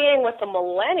we're seeing with the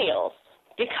millennials,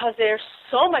 because there's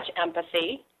so much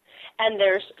empathy and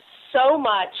there's so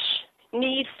much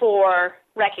need for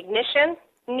recognition,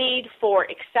 need for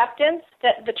acceptance,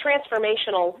 that the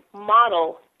transformational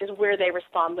model is where they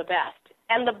respond the best.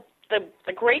 And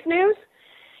the great news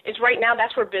is right now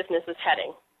that's where business is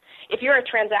heading. If you're a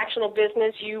transactional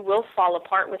business, you will fall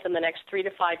apart within the next 3 to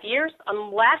 5 years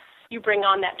unless you bring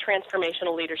on that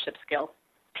transformational leadership skill.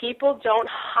 People don't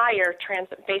hire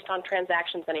based on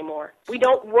transactions anymore. We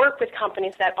don't work with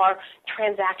companies that are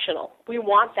transactional. We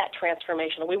want that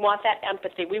transformational. We want that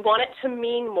empathy. We want it to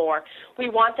mean more. We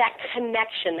want that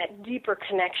connection, that deeper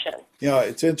connection.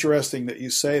 It's interesting that you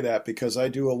say that, because I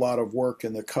do a lot of work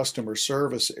in the customer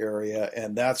service area,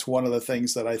 and that's one of the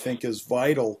things that I think is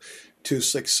vital to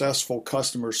successful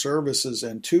customer services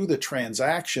and to the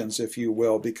transactions, if you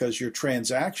will, because your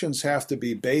transactions have to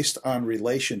be based on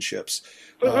relationships.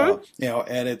 And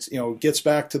it's, gets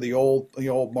back to the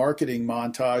old marketing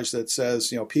montage that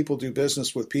says, people do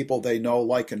business with people they know,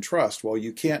 like, and trust. Well,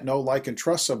 you can't know, like, and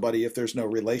trust somebody if there's no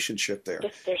relationship there.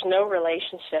 If there's no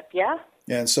relationship, yeah.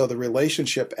 And so the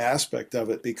relationship aspect of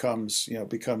it becomes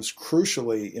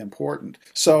crucially important.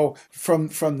 So from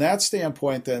that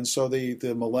standpoint, then, so the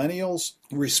millennials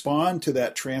respond to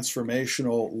that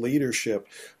transformational leadership.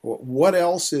 What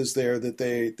else is there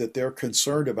that they're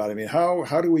concerned about? I mean,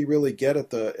 how do we really get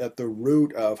at the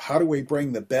root of how do we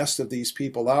bring the best of these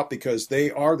people out, because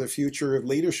they are the future of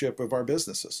leadership of our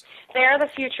businesses? They are the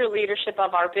future leadership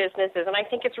of our businesses, and I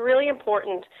think it's really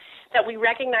important that we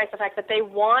recognize the fact that they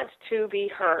want to be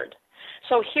heard.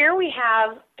 So here we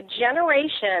have a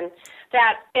generation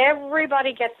that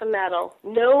everybody gets a medal.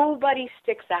 Nobody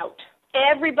sticks out.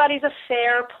 Everybody's a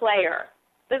fair player.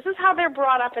 This is how they're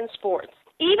brought up in sports.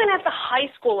 even at the high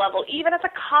school level, even at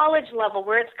the college level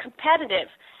where it's competitive,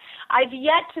 I've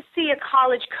yet to see a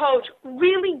college coach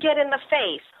really get in the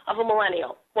face of a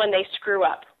millennial when they screw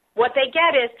up. What they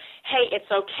get is, hey,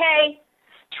 it's okay,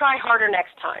 try harder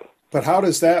next time. But how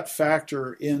does that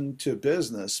factor into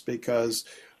business? Because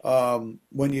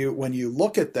when you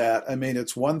look at that, I mean,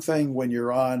 it's one thing when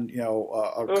you're on,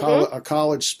 a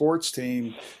college sports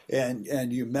team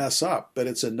and you mess up, but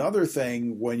it's another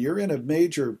thing when you're in a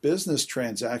major business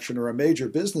transaction or a major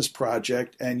business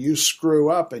project and you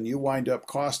screw up and you wind up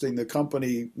costing the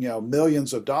company,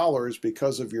 millions of dollars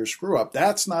because of your screw up.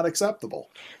 That's not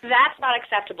acceptable. That's not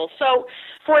acceptable. So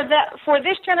for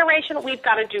this generation, we've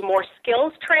got to do more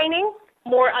skills training,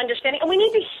 more understanding, and we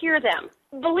need to hear them.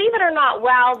 Believe it or not,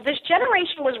 while this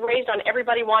generation was raised on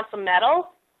everybody wants a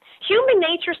medal, human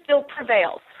nature still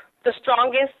prevails. The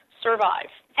strongest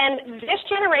survive. And this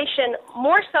generation,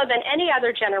 more so than any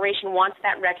other generation, wants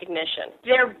that recognition.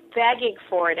 They're begging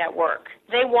for it at work.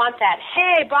 They want that,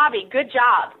 hey, Bobby, good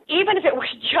job. Even if it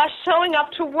was just showing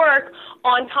up to work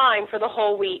on time for the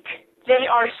whole week. They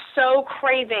are so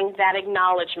craving that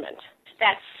acknowledgement,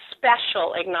 that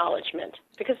special acknowledgement,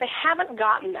 because they haven't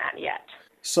gotten that yet.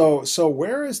 So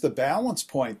where is the balance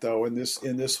point, though, in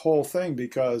this whole thing?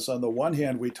 Because on the one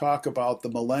hand, we talk about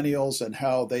the millennials and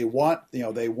how they want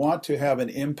to have an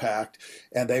impact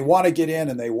and they want to get in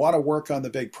and they want to work on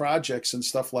the big projects and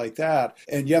stuff like that,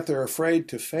 and yet they're afraid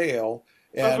to fail.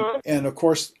 And of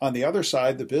course, on the other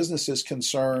side, the business is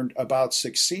concerned about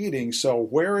succeeding. So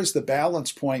where is the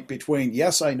balance point between,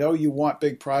 yes, I know you want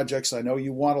big projects, I know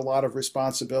you want a lot of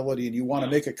responsibility and you want to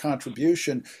make a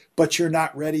contribution, but you're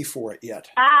not ready for it yet?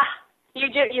 You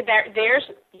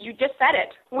just said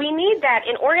it. We need that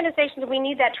in organizations. We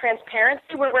need that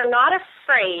transparency where we're not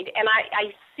afraid. And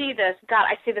I see this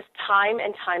time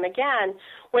and time again,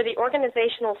 where the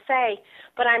organization will say,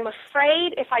 but I'm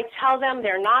afraid if I tell them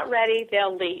they're not ready,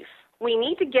 they'll leave. We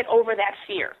need to get over that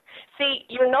fear. See,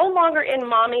 you're no longer in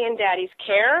mommy and daddy's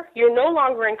care. You're no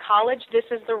longer in college. This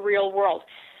is the real world.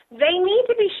 They need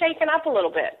to be shaken up a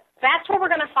little bit. That's where we're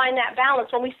going to find that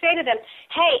balance when we say to them,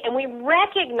 hey, and we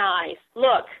recognize,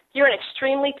 look, you're an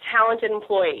extremely talented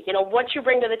employee. What you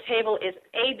bring to the table is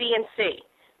A, B, and C.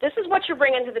 This is what you're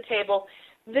bringing to the table.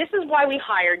 This is why we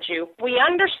hired you. We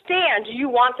understand you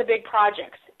want the big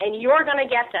projects, and you're going to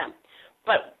get them,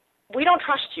 but we don't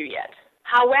trust you yet.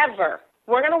 However,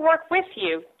 we're going to work with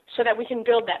you so that we can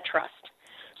build that trust,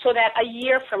 so that a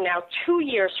year from now, 2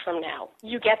 years from now,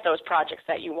 you get those projects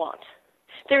that you want.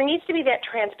 There needs to be that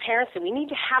transparency. We need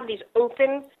to have these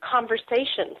open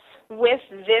conversations with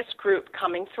this group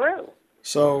coming through.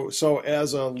 So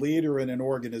as a leader in an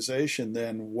organization,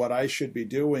 then what I should be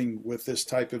doing with this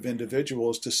type of individual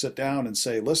is to sit down and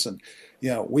say, listen,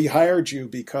 we hired you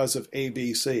because of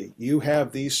ABC. You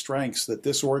have these strengths that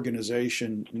this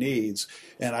organization needs.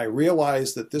 And I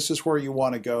realize that this is where you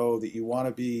want to go, that you want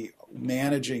to be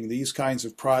managing these kinds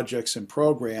of projects and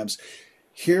programs.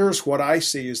 Here's what I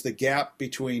see is the gap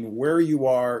between where you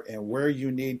are and where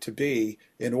you need to be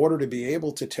in order to be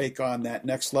able to take on that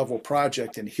next level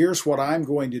project. And here's what I'm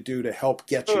going to do to help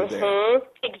get you there.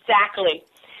 Exactly.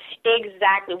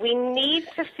 We need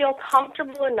to feel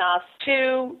comfortable enough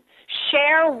to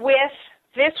share with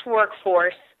this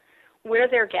workforce where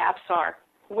their gaps are.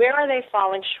 Where are they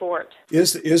falling short?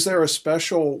 Is there a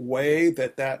special way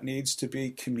that needs to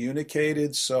be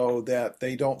communicated so that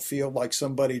they don't feel like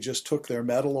somebody just took their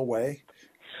medal away?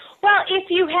 Well, if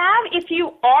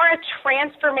you are a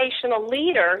transformational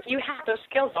leader, you have those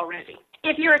skills already.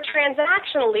 If you're a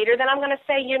transactional leader, then I'm going to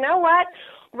say, you know what?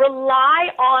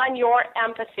 Rely on your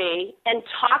empathy and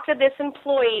talk to this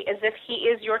employee as if he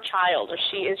is your child or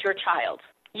she is your child.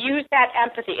 Use that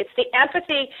empathy. It's the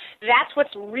empathy, that's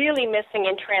what's really missing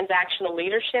in transactional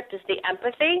leadership is the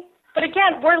empathy. But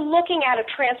again, we're looking at a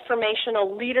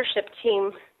transformational leadership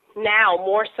team now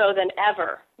more so than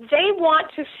ever. They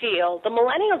want to feel, the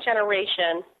millennial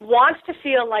generation wants to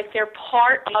feel like they're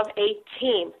part of a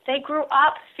team. They grew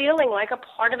up feeling like a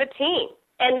part of a team.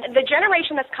 And the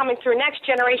generation that's coming through next,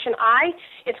 Generation I,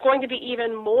 it's going to be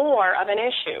even more of an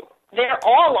issue. They're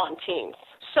all on teams.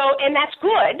 So, and that's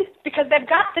good because they've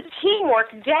got the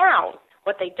teamwork down.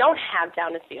 What they don't have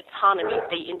down is the autonomy,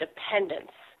 the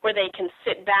independence, where they can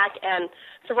sit back and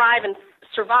thrive and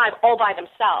survive all by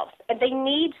themselves. And they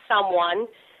need someone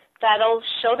that'll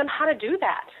show them how to do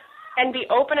that and be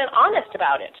open and honest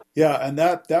about it. Yeah, and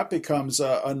that becomes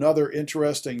another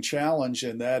interesting challenge,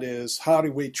 and that is how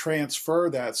do we transfer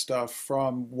that stuff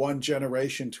from one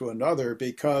generation to another?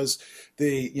 Because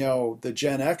the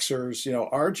Gen Xers,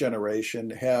 our generation,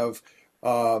 have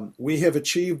we have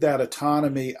achieved that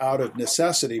autonomy out of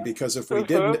necessity, because if we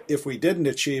didn't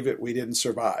achieve it, we didn't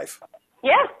survive.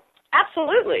 Yeah,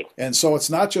 absolutely. And so it's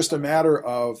not just a matter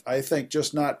of, I think,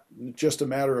 not just a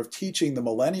matter of teaching the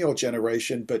millennial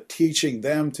generation, but teaching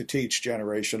them to teach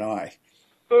Generation I.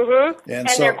 And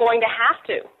so, they're going to have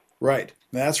to. Right.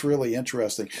 That's really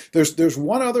interesting. There's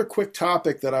one other quick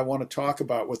topic that I want to talk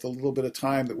about with a little bit of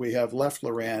time that we have left,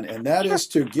 Loran, and that is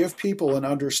to give people an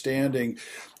understanding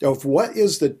of what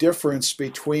is the difference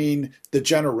between the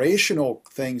generational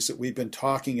things that we've been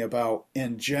talking about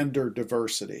and gender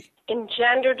diversity. In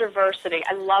gender diversity,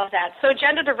 I love that. So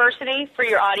gender diversity, for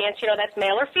your audience, that's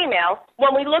male or female.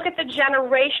 When we look at the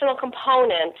generational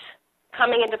component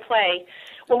coming into play,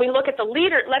 when we look at the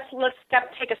leader, let's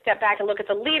take a step back and look at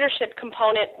the leadership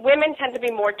component. Women tend to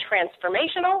be more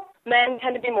transformational. Men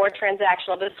tend to be more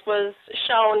transactional. This was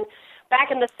shown back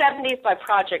in the 70s by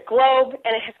Project Globe,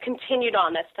 and it has continued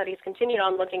on. That study has continued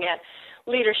on looking at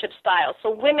leadership styles.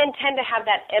 So women tend to have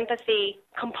that empathy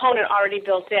component already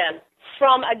built in.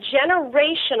 From a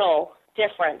generational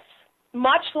difference,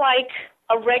 much like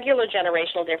a regular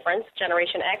generational difference,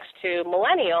 Generation X to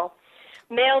millennial,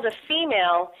 male to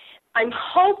female, I'm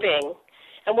hoping,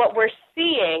 and what we're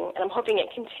seeing, and I'm hoping it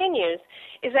continues,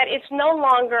 is that it's no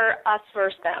longer us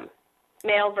versus them,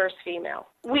 male versus female.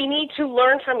 We need to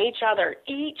learn from each other.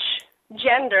 Each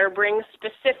gender brings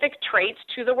specific traits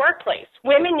to the workplace.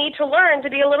 Women need to learn to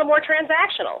be a little more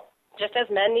transactional, just as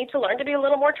men need to learn to be a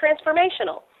little more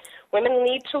transformational. Women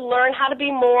need to learn how to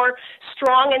be more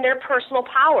strong in their personal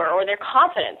power or their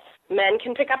confidence. Men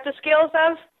can pick up the skills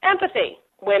of empathy.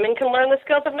 Women can learn the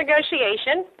skills of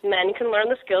negotiation. Men can learn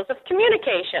the skills of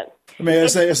communication. I mean,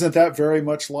 isn't that very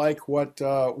much like what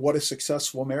a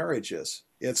successful marriage is?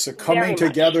 It's a coming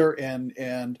together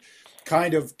and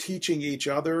kind of teaching each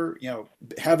other,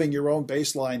 having your own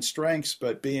baseline strengths,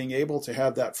 but being able to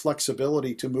have that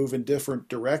flexibility to move in different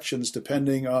directions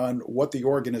depending on what the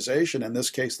organization, in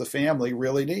this case the family,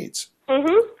 really needs.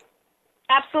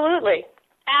 Absolutely.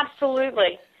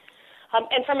 Absolutely.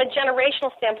 And from a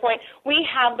generational standpoint, we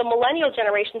have the millennial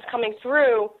generations coming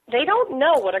through. They don't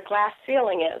know what a glass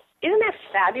ceiling is. Isn't that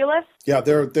fabulous? Yeah,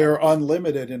 they're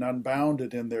unlimited and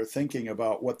unbounded in their thinking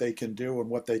about what they can do and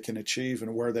what they can achieve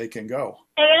and where they can go.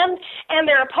 And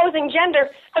their opposing gender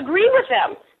agree with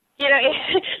them.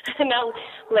 Now,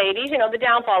 ladies, the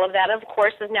downfall of that, of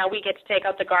course, is now we get to take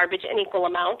out the garbage in equal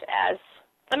amount as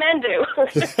the men do.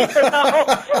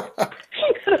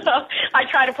 So I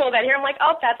try to pull that here. I'm like,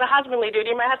 oh, that's a husbandly duty.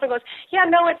 And my husband goes, yeah,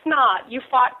 no, it's not. You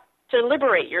fought to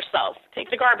liberate yourself. Take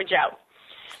the garbage out.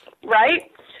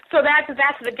 Right? So that's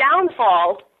the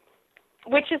downfall,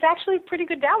 which is actually a pretty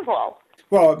good downfall.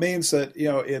 Well, it means that,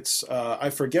 it's, I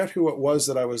forget who it was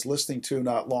that I was listening to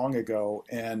not long ago,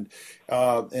 and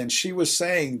she was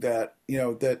saying that,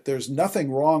 that there's nothing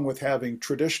wrong with having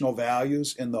traditional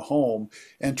values in the home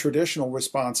and traditional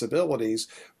responsibilities,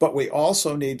 but we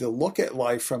also need to look at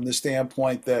life from the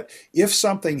standpoint that if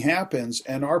something happens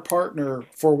and our partner,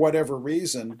 for whatever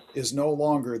reason, is no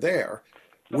longer there,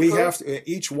 we have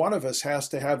to, each one of us has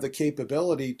to have the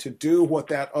capability to do what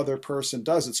that other person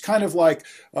does. It's kind of like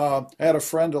I had a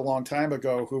friend a long time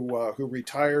ago who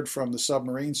retired from the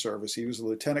submarine service. He was a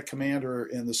lieutenant commander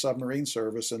in the submarine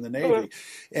service in the Navy.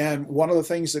 And one of the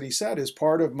things that he said is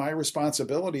part of my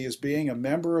responsibility as being a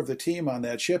member of the team on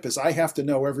that ship is I have to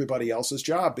know everybody else's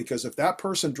job, because if that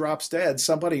person drops dead,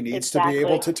 somebody needs to be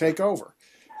able to take over.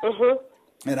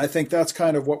 And I think that's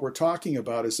kind of what we're talking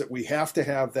about, is that we have to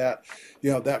have that,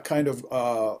 that kind of,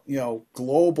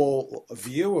 global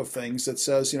view of things that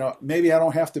says, maybe I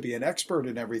don't have to be an expert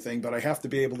in everything, but I have to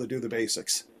be able to do the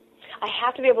basics. I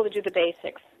have to be able to do the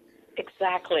basics.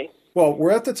 Exactly. Well,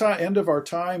 we're at the end of our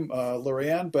time,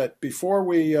 Loran, but before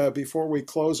we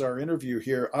close our interview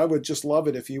here, I would just love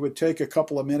it if you would take a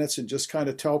couple of minutes and just kind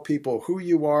of tell people who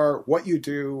you are, what you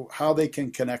do, how they can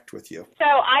connect with you. So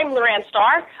I'm Loran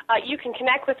Starr. You can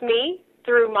connect with me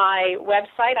through my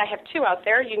website. I have two out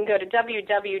there. You can go to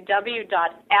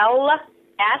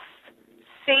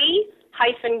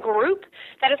www.lsc-group.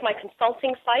 That is my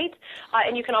consulting site.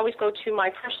 And you can always go to my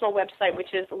personal website,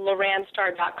 which is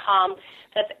loranstar.com.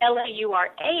 That's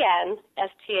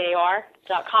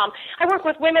LAURANSTAR.com. I work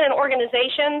with women and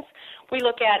organizations. We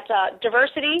look at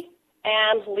diversity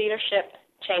and leadership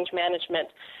change management.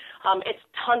 It's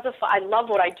tons of fun. I love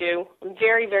what I do. I'm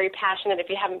very, very passionate, if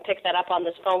you haven't picked that up on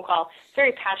this phone call,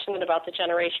 very passionate about the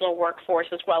generational workforce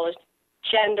as well as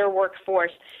gender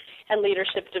workforce and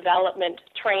leadership development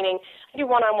training. I do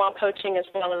one-on-one coaching as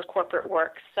well as corporate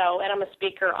work. So, and I'm a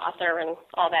speaker, author, and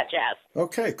all that jazz.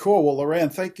 Okay, cool. Well,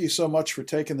 Loranne, thank you so much for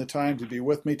taking the time to be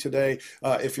with me today.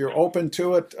 If you're open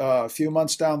to it, a few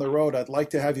months down the road, I'd like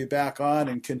to have you back on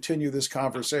and continue this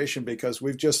conversation, because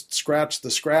we've just scratched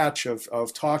the scratch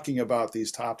of talking about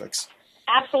these topics.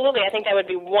 Absolutely. I think that would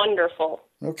be wonderful.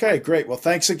 Okay, great. Well,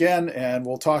 thanks again, and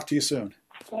we'll talk to you soon.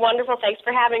 Wonderful. Thanks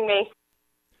for having me.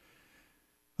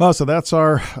 Well, so that's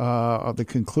the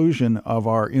conclusion of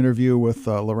our interview with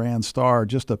Loranne Starr.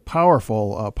 Just a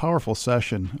powerful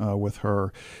session with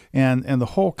her, and the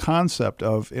whole concept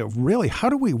of really how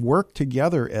do we work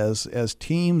together as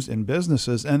teams and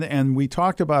businesses. And we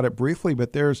talked about it briefly,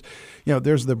 but there's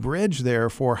the bridge there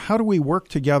for how do we work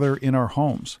together in our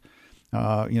homes.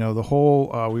 The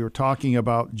whole we were talking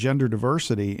about gender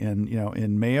diversity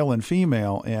in male and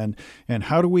female, and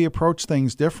how do we approach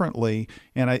things differently.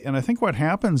 And I think what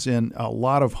happens in a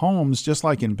lot of homes, just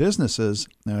like in businesses,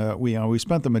 we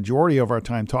spent the majority of our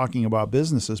time talking about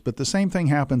businesses, but the same thing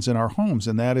happens in our homes,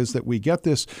 and that is that we get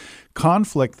this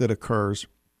conflict that occurs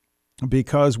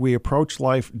because we approach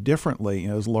life differently.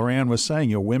 As Loranne was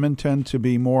saying, women tend to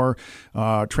be more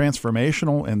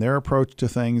transformational in their approach to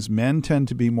things. Men tend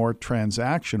to be more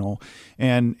transactional.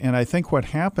 And I think what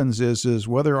happens is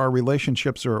whether our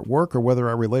relationships are at work or whether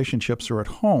our relationships are at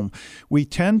home, we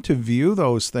tend to view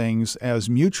those things as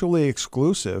mutually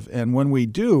exclusive. And when we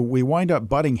do, we wind up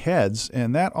butting heads,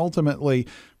 and that ultimately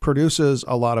produces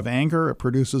a lot of anger. It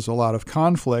produces a lot of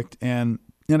conflict, and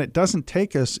it doesn't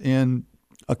take us in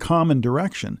a common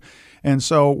direction. And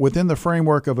so within the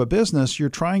framework of a business, you're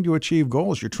trying to achieve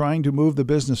goals. You're trying to move the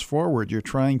business forward. You're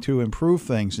trying to improve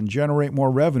things and generate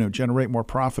more revenue, generate more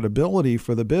profitability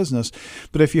for the business.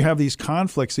 But if you have these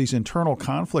conflicts, these internal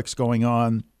conflicts going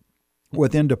on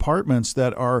within departments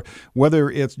that are, whether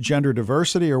it's gender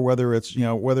diversity or whether it's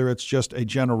just a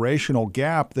generational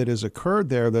gap that has occurred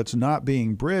there that's not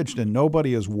being bridged, and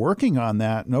nobody is working on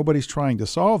that, nobody's trying to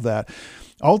solve that,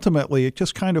 ultimately it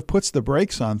just kind of puts the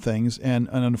brakes on things. And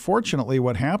unfortunately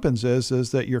what happens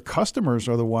is that your customers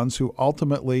are the ones who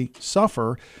ultimately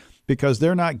suffer, because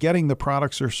they're not getting the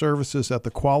products or services at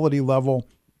the quality level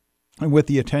and with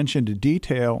the attention to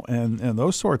detail and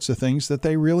those sorts of things that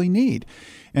they really need.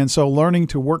 And so learning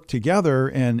to work together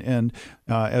and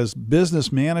as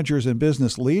business managers and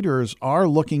business leaders are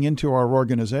looking into our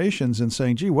organizations and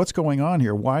saying, gee, what's going on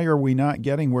here? Why are we not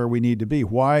getting where we need to be?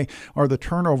 Why are the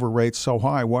turnover rates so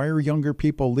high? Why are younger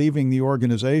people leaving the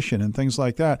organization and things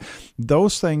like that?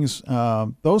 Those things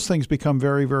become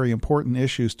very, very important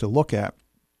issues to look at.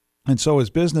 And so as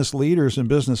business leaders and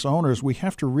business owners, we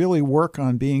have to really work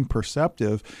on being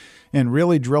perceptive and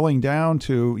really drilling down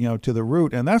to the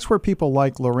root. And that's where people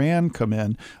like Loranne come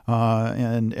in,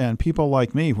 and people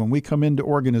like me when we come into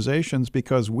organizations,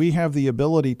 because we have the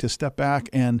ability to step back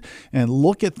and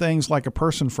look at things like a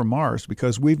person from Mars,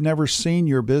 because we've never seen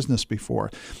your business before.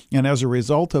 And as a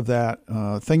result of that,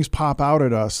 things pop out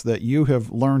at us that you have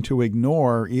learned to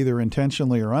ignore either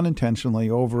intentionally or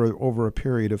unintentionally over a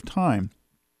period of time.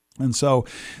 And so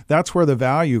that's where the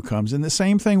value comes. And the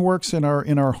same thing works in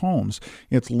our homes.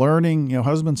 It's learning,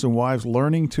 husbands and wives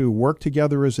learning to work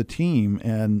together as a team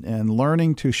and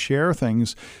learning to share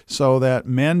things so that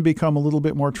men become a little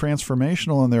bit more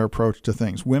transformational in their approach to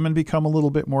things. Women become a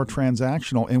little bit more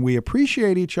transactional, and we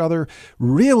appreciate each other,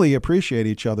 really appreciate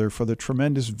each other for the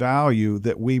tremendous value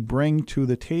that we bring to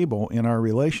the table in our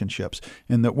relationships.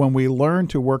 And that when we learn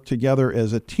to work together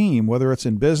as a team, whether it's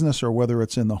in business or whether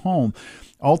it's in the home,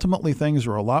 ultimately, things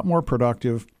are a lot more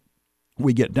productive.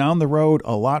 We get down the road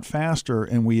a lot faster,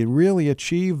 and we really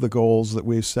achieve the goals that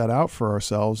we've set out for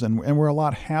ourselves, and we're a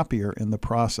lot happier in the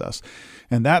process.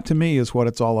 And that, to me, is what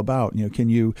it's all about. Can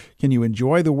you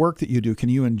enjoy the work that you do? Can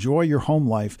you enjoy your home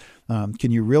life?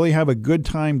 Can you really have a good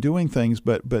time doing things?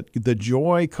 But the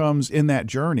joy comes in that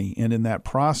journey and in that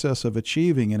process of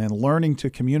achieving and in learning to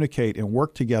communicate and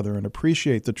work together and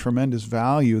appreciate the tremendous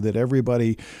value that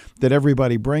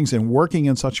everybody brings, and working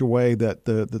in such a way that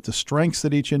the strengths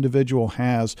that each individual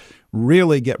has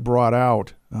really get brought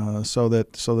out so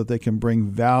that they can bring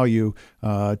value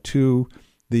to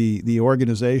the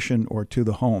organization or to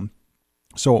the home.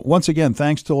 So once again,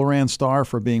 thanks to Loranne Starr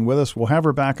for being with us. We'll have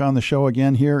her back on the show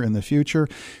again here in the future,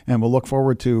 and we'll look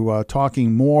forward to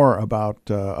talking more about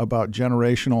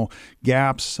generational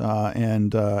gaps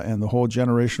and the whole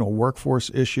generational workforce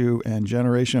issue and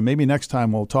generation. Maybe next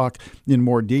time we'll talk in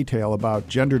more detail about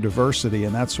gender diversity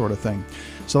and that sort of thing.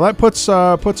 So that puts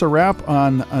a wrap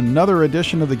on another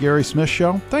edition of the Gary Smith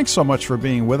Show. Thanks so much for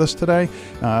being with us today.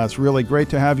 It's really great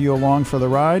to have you along for the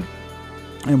ride.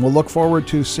 And we'll look forward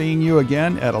to seeing you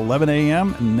again at 11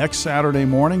 a.m. next Saturday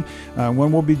morning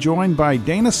when we'll be joined by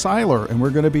Dana Seiler, and we're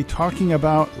going to be talking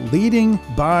about leading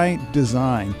by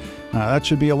design. That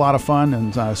should be a lot of fun,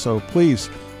 and so please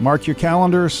mark your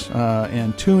calendars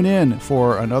and tune in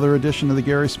for another edition of the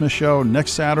Gary Smith Show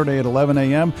next Saturday at 11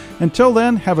 a.m. Until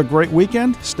then, have a great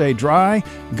weekend. Stay dry.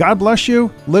 God bless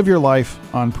you. Live your life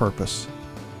on purpose.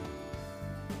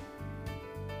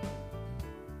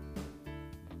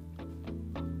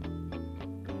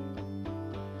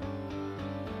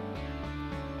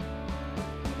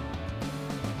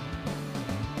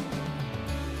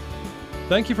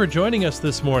 Thank you for joining us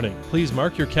this morning. Please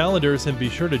mark your calendars and be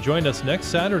sure to join us next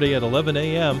Saturday at 11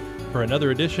 a.m. for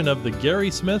another edition of The Gary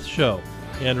Smith Show.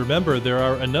 And remember, there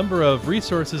are a number of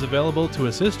resources available to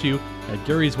assist you at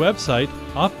Gary's website,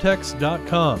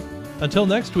 optex.com. Until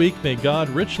next week, may God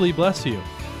richly bless you.